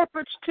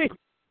shepherds to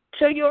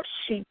your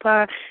sheep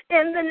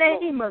in the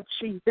name of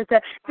Jesus.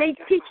 They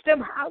teach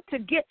them how to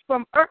get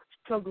from earth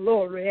to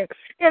glory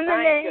in the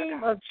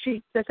name of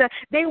Jesus.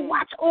 They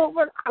watch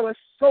over our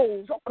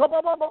souls.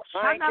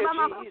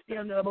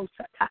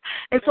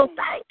 And so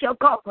thank you,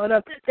 God,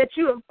 that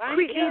you have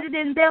created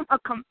in them a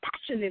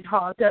compassionate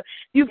heart.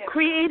 You've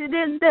created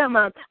in them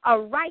a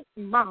right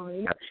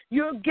mind.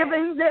 You're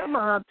giving them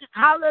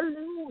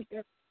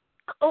hallelujah,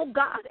 oh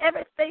God,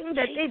 everything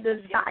that they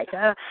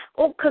desire.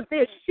 Oh, because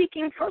they're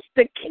seeking first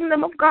the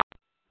kingdom of God.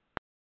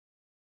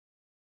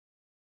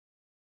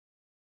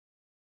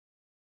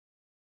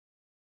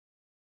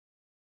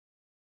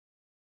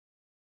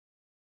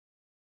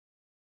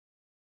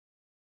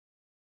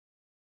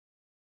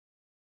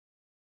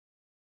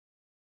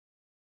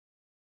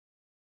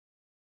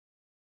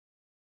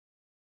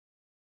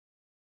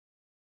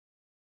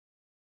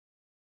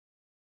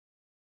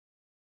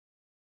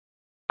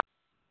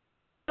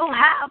 You'll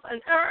have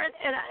an Aaron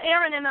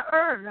and an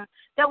Ur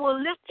that will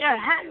lift their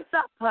hands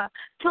up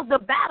till the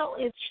battle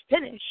is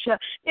finished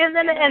and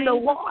the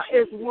war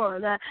is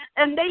won.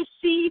 And they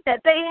see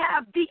that they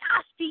have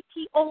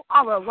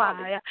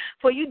VICTORY.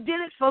 For you did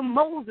it for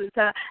Moses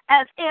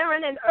as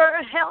Aaron and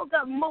Ur held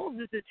up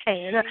Moses'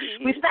 hand.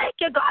 We thank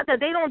you, God, that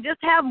they don't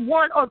just have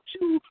one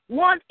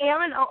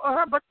Aaron or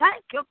Ur, but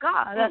thank you,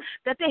 God,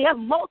 that they have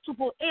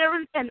multiple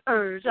Aaron and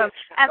Urs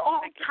at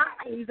all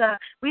times.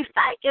 We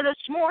thank you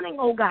this morning,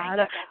 oh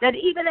God, that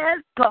even as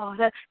God,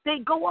 they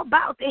go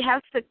about, they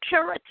have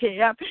security,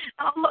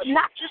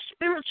 not just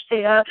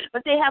spiritually,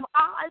 but they have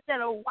eyes that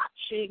are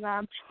watching.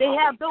 They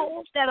have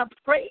those that are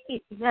praying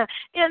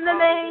in the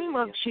name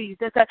of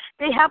Jesus.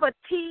 They have a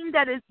team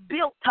that is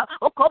built,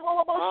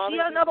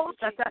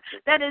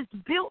 that is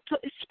built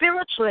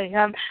spiritually,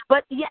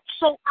 but yet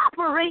so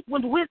operate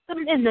with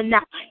wisdom in the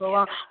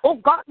natural. Oh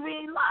God,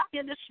 we love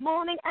you this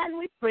morning and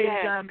we praise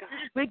them.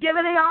 We give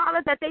you the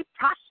honor that they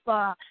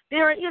prosper.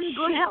 They're in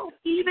good health,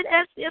 even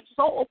as their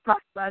soul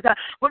prospers.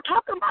 We're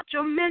talking about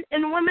your men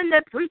and women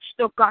that preach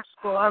the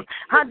gospel.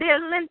 How they're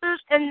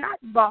lenders and not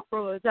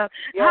borrowers. How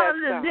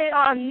they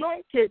are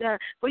anointed.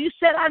 For you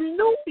said, I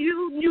knew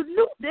you. You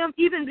knew them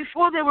even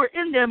before they were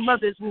in their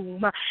mother's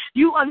womb.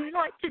 You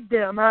anointed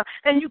them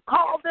and you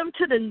called them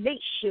to the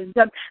nations.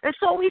 And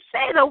so we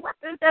say the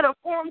weapons that are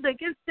formed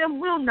against them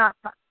will not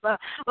prosper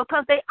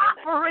because they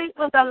operate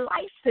with a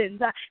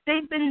license.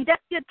 They've been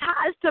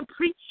deputized to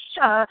preach.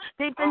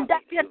 They've been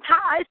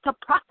deputized to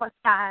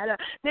prophesy.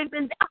 They've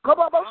been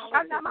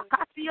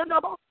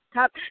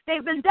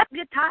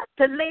deputized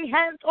to lay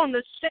hands on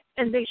the sick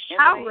and they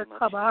shall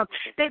recover.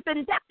 They've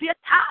been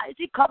deputized,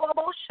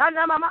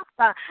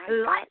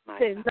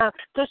 licensed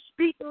to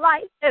speak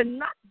life and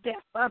not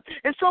death.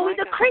 And so we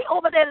decree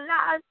over their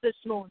lives this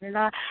morning,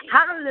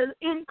 hallelujah,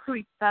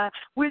 increase.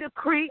 We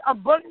decree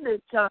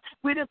abundance.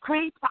 We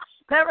decree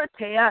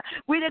prosperity.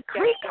 We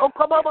decree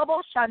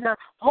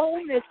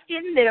wholeness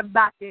in their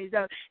bodies.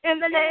 In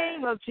the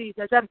name of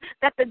Jesus,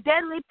 that the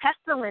deadly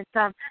pestilence,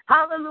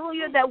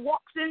 hallelujah, that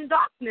walks in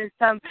darkness,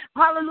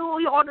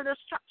 hallelujah, or the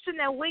destruction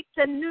that waits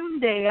at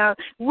noonday,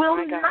 will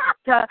not,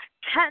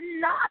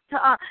 cannot,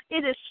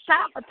 it is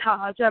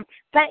sabotage.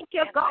 Thank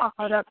you, God,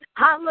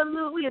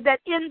 hallelujah,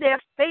 that in their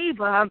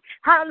favor,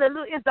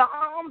 hallelujah, is the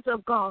arms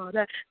of God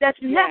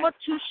that's never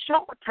too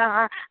short,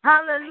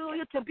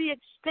 hallelujah, to be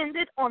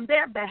extended on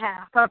their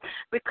behalf,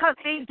 because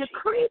they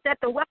decree that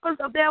the weapons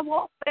of their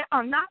warfare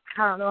are not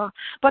carnal,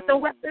 but the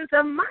weapons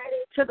are mighty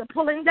to the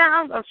pulling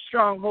down of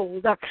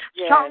strongholds.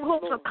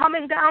 Strongholds are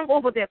coming down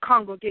over their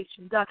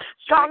congregations.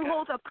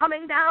 Strongholds are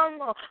coming down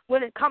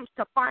when it comes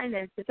to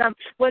finances.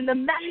 When the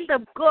man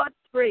of God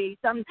prays,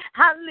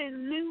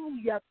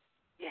 hallelujah,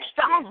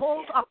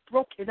 Strongholds are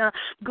broken.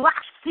 Glass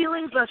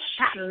ceilings are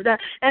shattered.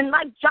 And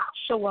like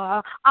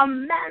Joshua, a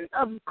man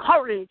of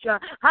courage,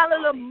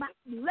 hallelujah,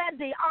 led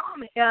the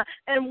army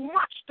and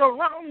marched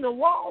around the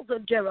walls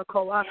of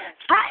Jericho.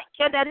 Thank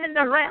you that in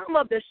the realm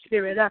of the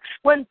Spirit,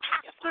 when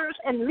pastors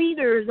and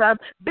leaders,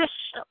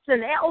 bishops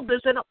and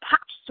elders and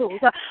apostles,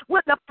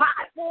 when the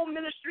fivefold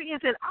ministry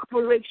is in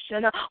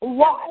operation,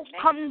 walls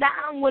come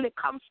down when it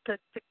comes to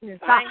sickness.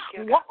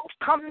 Walls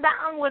come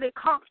down when it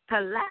comes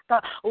to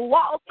lack.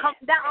 Walls come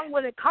down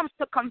when it comes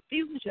to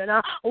confusion.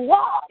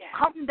 Walls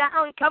come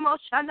down. Come on,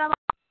 Shana.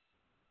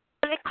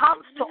 When it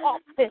comes to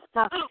office,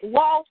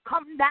 walls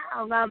come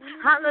down,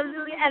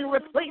 hallelujah, and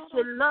replace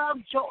with love,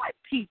 joy,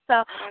 peace.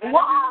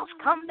 Walls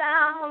come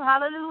down,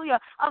 hallelujah,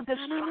 of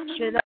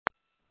destruction.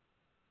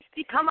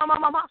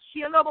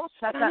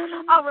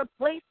 Are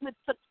replaced with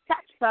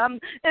success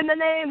in the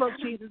name of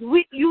Jesus.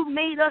 You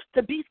made us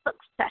to be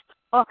successful.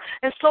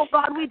 And so,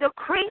 God, we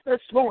decree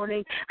this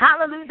morning,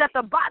 hallelujah, that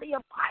the body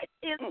of Christ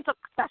is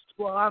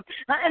successful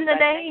in the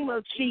name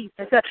of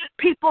Jesus.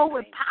 People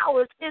with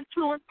powers,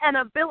 influence, and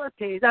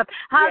abilities,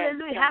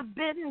 hallelujah, have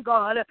been,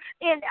 God,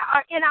 in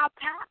our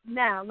path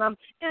now.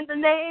 In the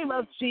name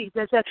of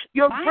Jesus,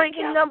 you're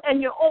bringing them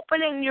and you're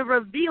opening, you're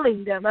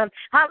revealing them.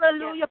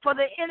 Hallelujah, for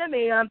the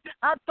enemy,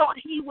 I thought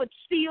he would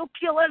steal,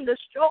 kill, and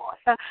destroy.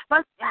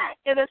 But thank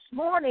you this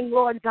morning,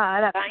 Lord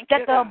God,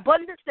 that the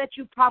abundance that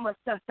you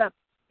promised us,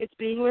 it's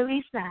being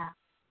released now.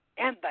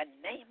 In the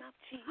name of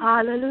Jesus.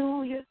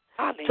 Hallelujah.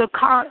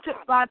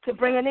 To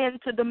bring an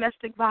end to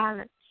domestic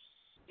violence.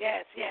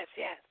 Yes.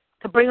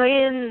 To bring an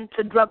end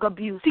to drug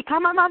abuse.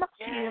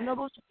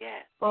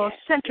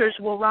 Centers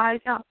will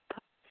rise up.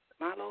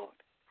 My Lord.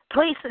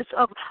 Places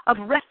of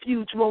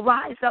refuge will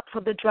rise up for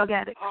the drug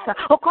addicts.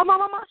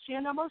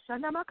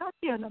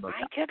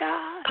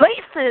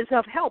 Places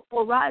of help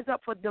will rise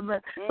up for the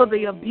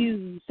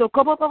abused, for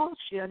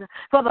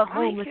the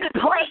homeless.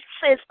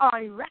 Places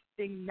are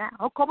erecting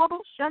now.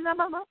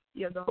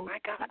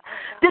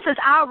 This is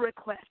our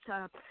request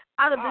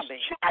out of this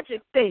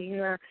tragic thing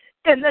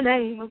in the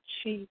name of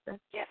Jesus.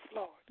 Yes,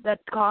 Lord. That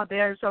God,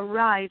 there's a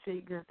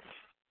rising.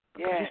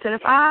 You said,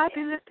 if I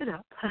be lifted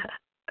up,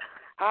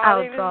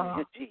 I'll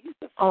draw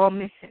all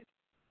men.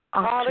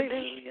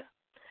 Hallelujah.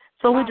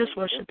 So we just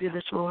worship you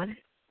this morning.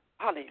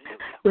 Hallelujah.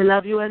 We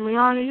love you and we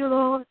honor you,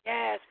 Lord.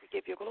 Yes, we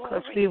give you glory.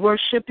 Because we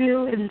worship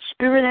you in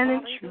spirit and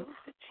in truth.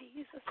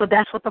 For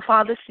that's what the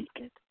Father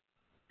seeketh.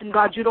 And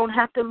God, you don't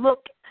have to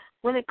look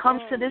when it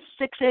comes to this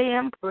 6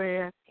 a.m.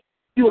 prayer.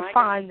 You'll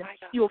find us.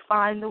 You'll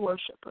find the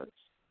worshipers.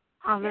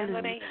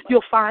 Hallelujah.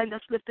 You'll find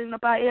us lifting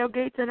up our ear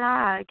gates and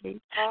our eye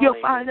gates.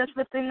 You'll find us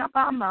lifting up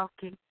our mouth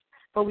gates.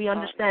 But we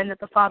understand that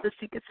the Father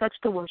seeketh such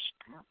to worship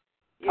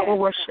him. I will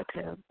worship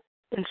him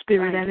in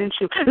spirit and in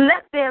truth.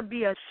 Let there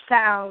be a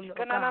sound, oh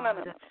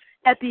God,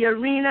 at the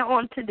arena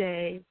on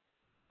today.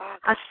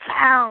 A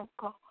sound,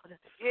 God.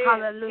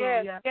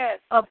 Hallelujah.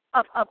 Of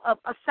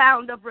a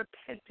sound of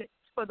repentance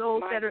for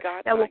those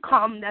that will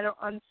come that are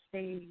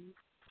unsaved.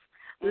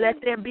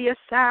 Let there be a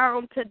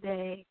sound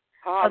today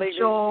of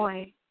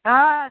joy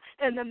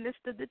in the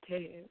midst of the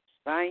tears.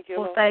 Thank you.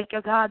 Well, thank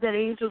you, God, that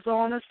angels are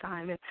on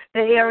assignment.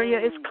 The area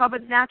is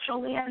covered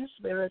naturally and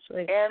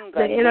spiritually.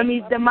 The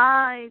enemy's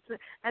demise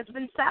has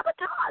been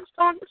sabotaged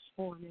on this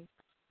morning.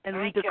 And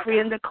we decree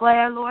and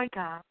declare, Lord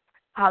God,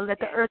 that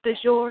the earth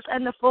is yours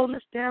and the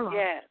fullness thereof.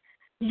 Yes.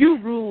 You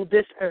rule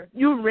this earth.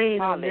 You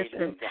reign on this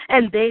earth.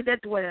 And they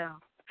that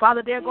dwell.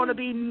 Father, there are going to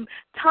be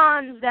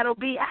tons that will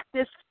be at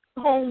this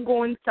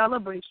homegoing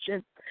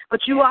celebration.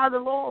 But you are the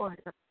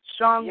Lord.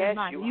 Strong and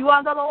mighty. You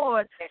are the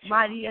Lord,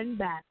 mighty and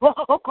bad. And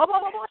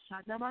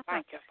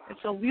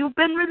so you've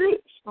been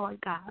released, Lord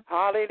God,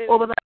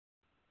 over the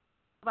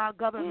of our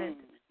government.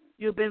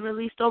 You've been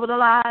released over the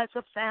lives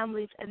of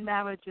families and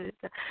marriages.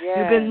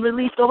 You've been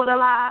released over the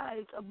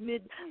lives of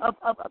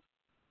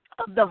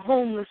the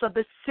homeless, of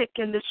the sick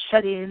and the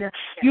shut-in.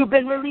 You've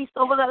been released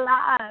over the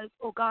lives,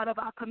 oh God, of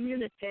our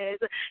communities.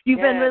 You've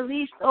been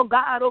released, oh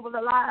God, over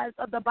the lives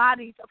of the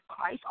bodies of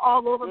Christ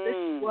all over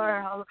this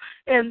world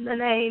in the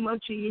name of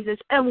Jesus.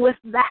 And with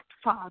that,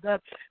 Father,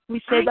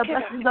 we say the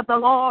blessings of the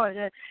Lord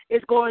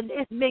is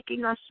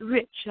making us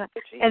rich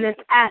and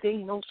it's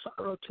adding no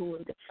sorrow to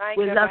it.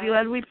 We love you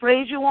and we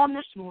praise you on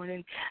this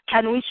morning.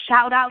 Can we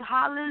shout out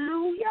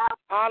hallelujah?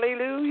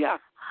 Hallelujah.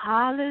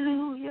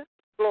 Hallelujah.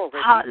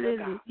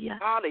 Hallelujah.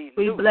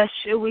 We bless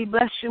you, we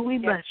bless you, we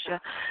bless you.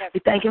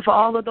 We thank you for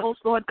all of those,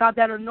 Lord God,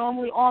 that are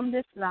normally on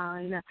this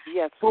line.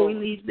 Before we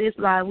leave this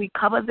line, we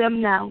cover them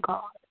now,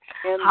 God.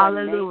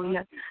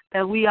 Hallelujah.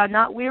 That we are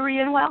not weary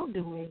in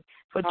well-doing.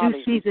 For due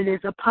season is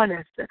upon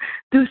us.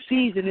 Due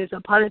season is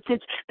upon us.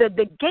 It's the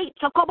gates,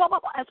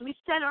 as we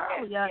said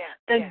earlier,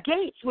 the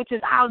gates, which is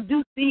our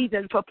due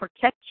season for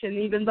protection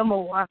even the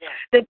more.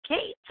 The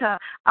gates,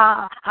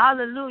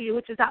 hallelujah,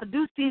 which is our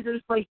due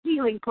season for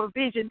healing,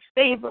 provision,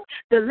 favor,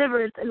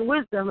 deliverance, and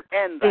wisdom.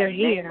 They're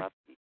here.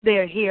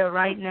 They're here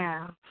right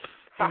now.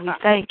 And we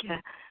thank you.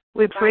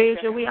 We praise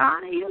you. We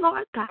honor you,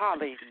 Lord God.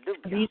 Hallelujah.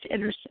 These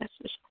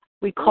intercessors.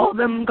 We call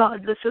them,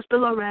 God, the Sister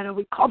Loretta.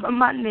 We call them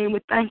by name. We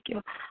thank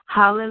you.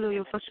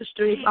 Hallelujah for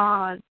Sister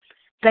Yvonne.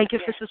 Thank you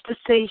for Sister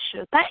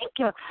Stacia. Thank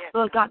you,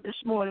 Lord God,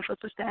 this morning for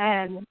Sister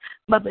Ann and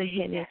Mother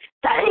Henny.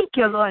 Thank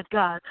you, Lord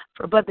God,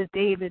 for Brother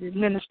David and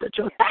Minister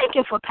Joe. Thank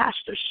you for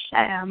Pastor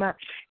Sham. And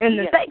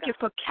thank you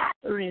for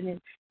Catherine.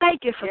 And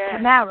thank you for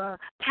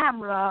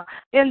Tamara,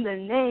 in the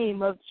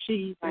name of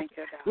Jesus.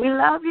 We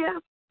love you.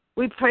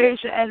 We praise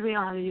you and we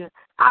honor you.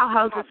 Our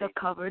houses are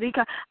covered.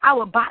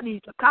 Our bodies,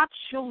 God's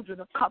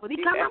children are covered.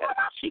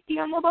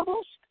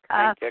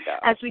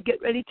 As we get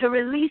ready to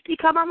release these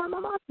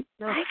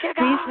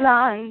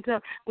lines,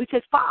 we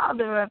say,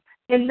 Father,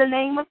 in the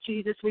name of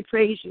Jesus, we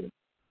praise you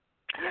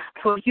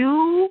for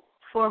you,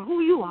 for who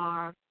you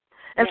are,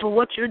 and for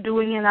what you're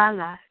doing in our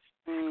lives.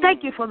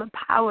 Thank you for the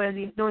power and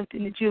the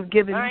anointing that you have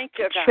given us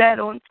to tread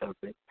on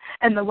serpents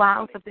and the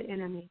wiles of the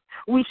enemy.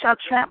 We shall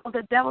trample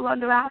the devil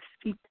under our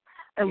feet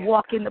and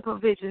walk in the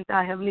provisions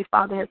our Heavenly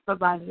Father has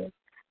provided us.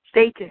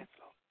 Satan,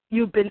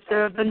 you've been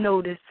served a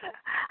notice.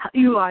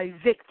 You are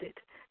evicted.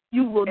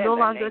 You will no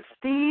longer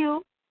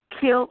steal,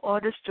 kill, or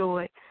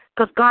destroy,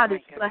 because God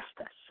has blessed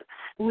us.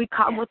 We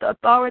come with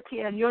authority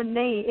in your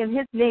name. In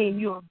his name,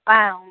 you are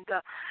bound.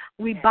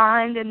 We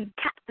bind and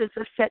captives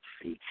are set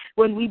free.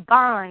 When we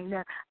bind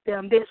them,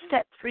 they're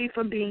set free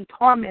from being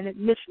tormented,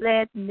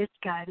 misled, and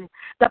misguided.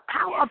 The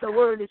power of the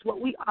word is what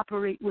we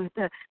operate with.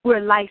 We're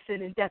licensed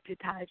and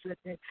deputized with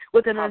it.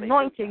 With an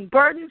anointing,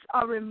 burdens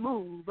are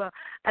removed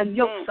and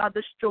yokes are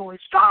destroyed.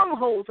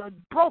 Strongholds are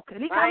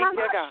broken. And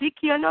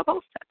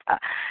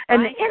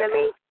the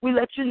enemy, we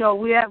let you know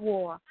we're at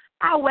war.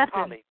 Our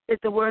weapon is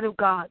the word of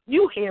God.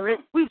 You hear it.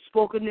 We've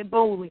spoken it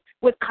boldly,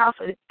 with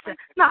confidence,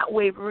 not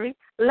wavering.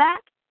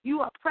 Lack,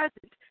 you are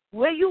present.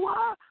 Where you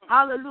are,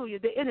 hallelujah,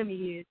 the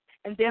enemy is.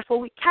 And therefore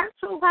we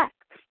cancel lack.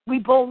 We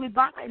boldly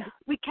bind it.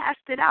 We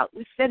cast it out.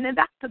 We send it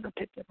back to the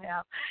pit of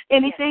hell.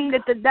 Anything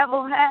that the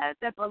devil has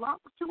that belongs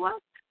to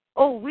us,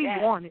 we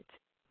want it.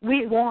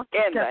 We want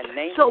it.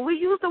 So we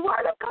use the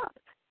word of God.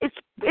 It's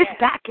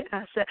backing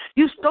us.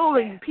 You're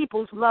storing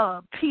people's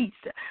love, peace,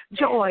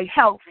 joy,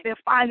 health, their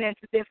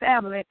finances, their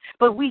family.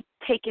 But we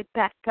take it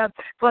back.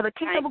 For the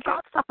kingdom of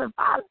God suffered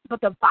violence, but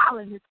the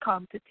violent has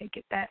come to take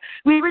it back.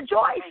 We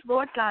rejoice,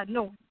 Lord God,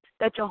 knowing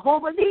that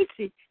Jehovah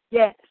Nissi,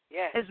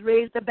 has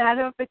raised the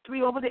banner of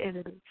victory over the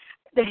enemy.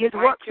 That his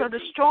works are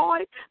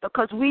destroyed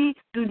because we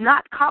do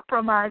not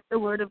compromise the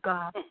word of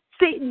God.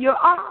 Satan, you're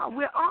armed.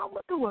 We're armed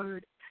with the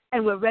word.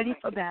 And we're ready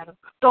for battle.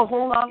 The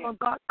whole armor of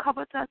God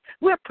covers us.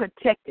 We're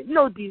protected.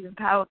 No demon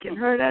power can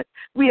hurt us.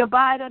 We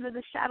abide under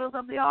the shadows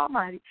of the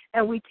Almighty,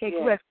 and we take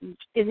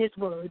refuge in his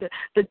word.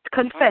 The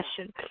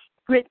confession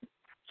written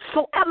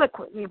so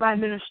eloquently by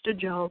Minister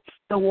Joe,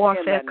 the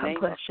warfare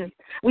completion.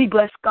 We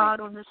bless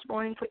God on this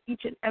morning for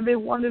each and every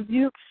one of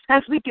you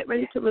as we get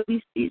ready to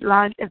release these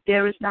lines, if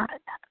there is not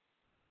another.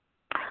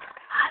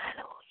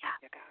 Hallelujah.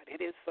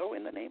 It is so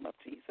in the name of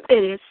Jesus.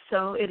 It is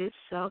so. It is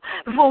so.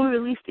 Before we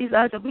release these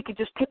lines, if we could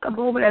just take a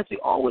moment, as we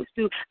always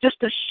do, just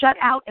to shut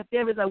out if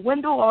there is a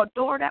window or a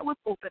door that was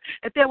open,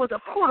 if there was a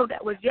portal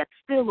that was yet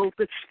still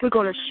open, we're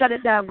going to shut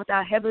it down with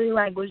our heavenly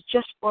language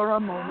just for a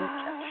moment.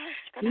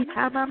 Thank you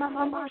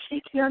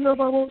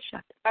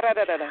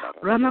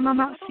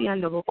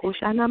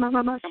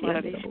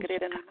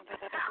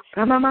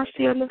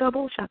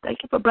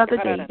for Brother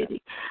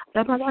David.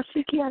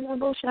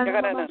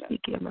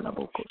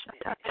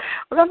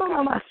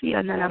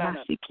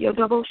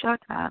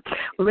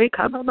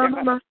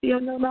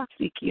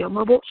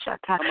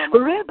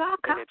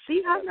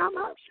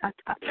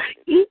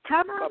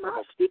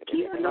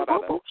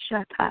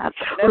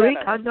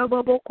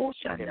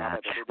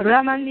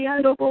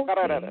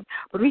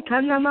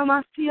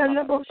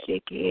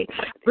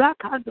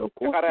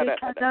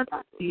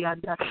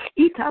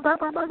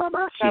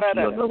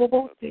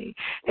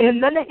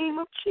 In the name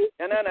of Jesus.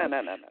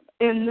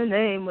 In the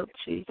name of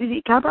Jesus.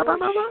 It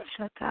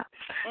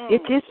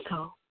is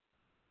so.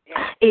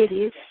 It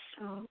is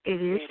so.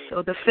 It is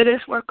so. The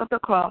finished work of the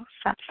cross.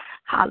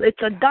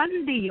 It's a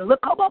done deal. Look,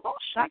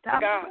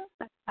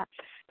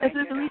 as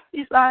we release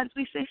these lines,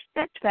 we say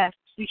steadfast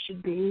we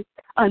should be,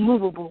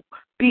 unmovable,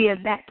 be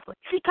in that place.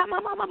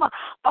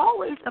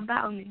 Always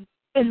abounding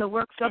in the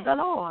works of the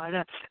Lord.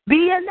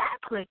 Be in that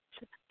place,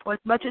 for as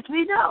much as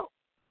we know.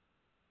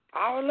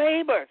 Our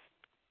labor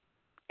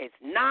is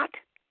not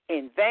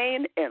in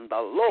vain in the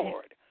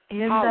Lord.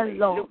 In the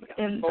Lord.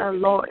 In the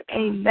Lord.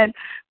 Amen.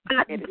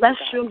 God bless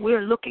you.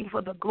 We're looking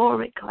for the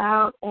glory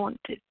cloud on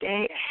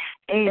today.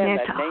 Amen.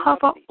 To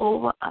hover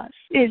over us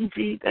in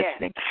Jesus'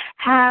 name.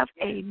 Have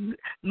a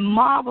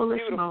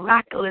marvelous,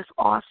 miraculous,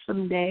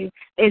 awesome day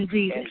in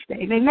Jesus'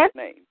 name. Amen.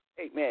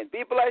 Amen.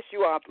 Be blessed. You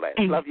are blessed.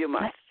 Amen. Love you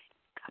much.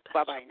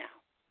 Bye-bye now.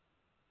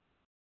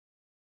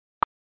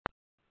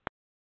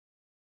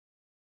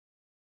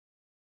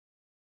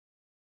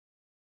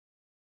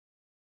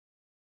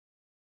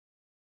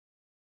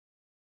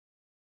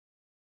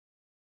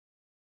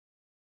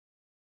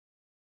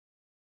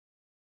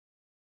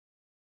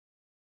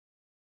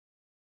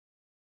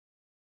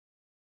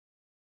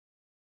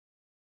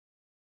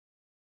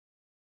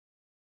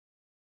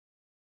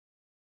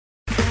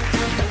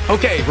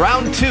 Okay,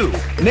 round two.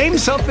 Name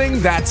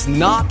something that's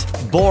not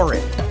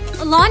boring.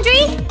 A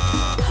laundry?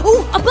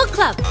 Ooh, a book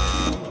club.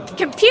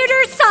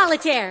 Computer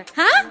solitaire,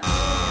 huh?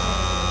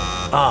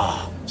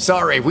 Ah, oh,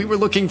 sorry, we were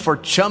looking for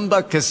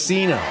Chumba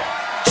Casino.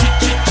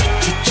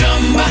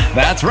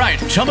 That's right,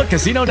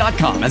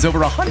 ChumbaCasino.com has over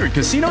 100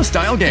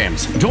 casino-style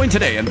games. Join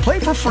today and play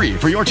for free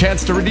for your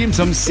chance to redeem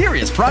some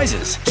serious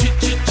prizes.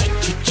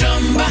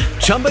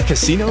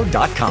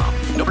 ChumbaCasino.com.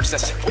 No purchase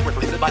necessary. Void where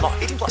prohibited by law.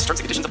 18+ terms and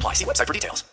conditions apply. See website for details.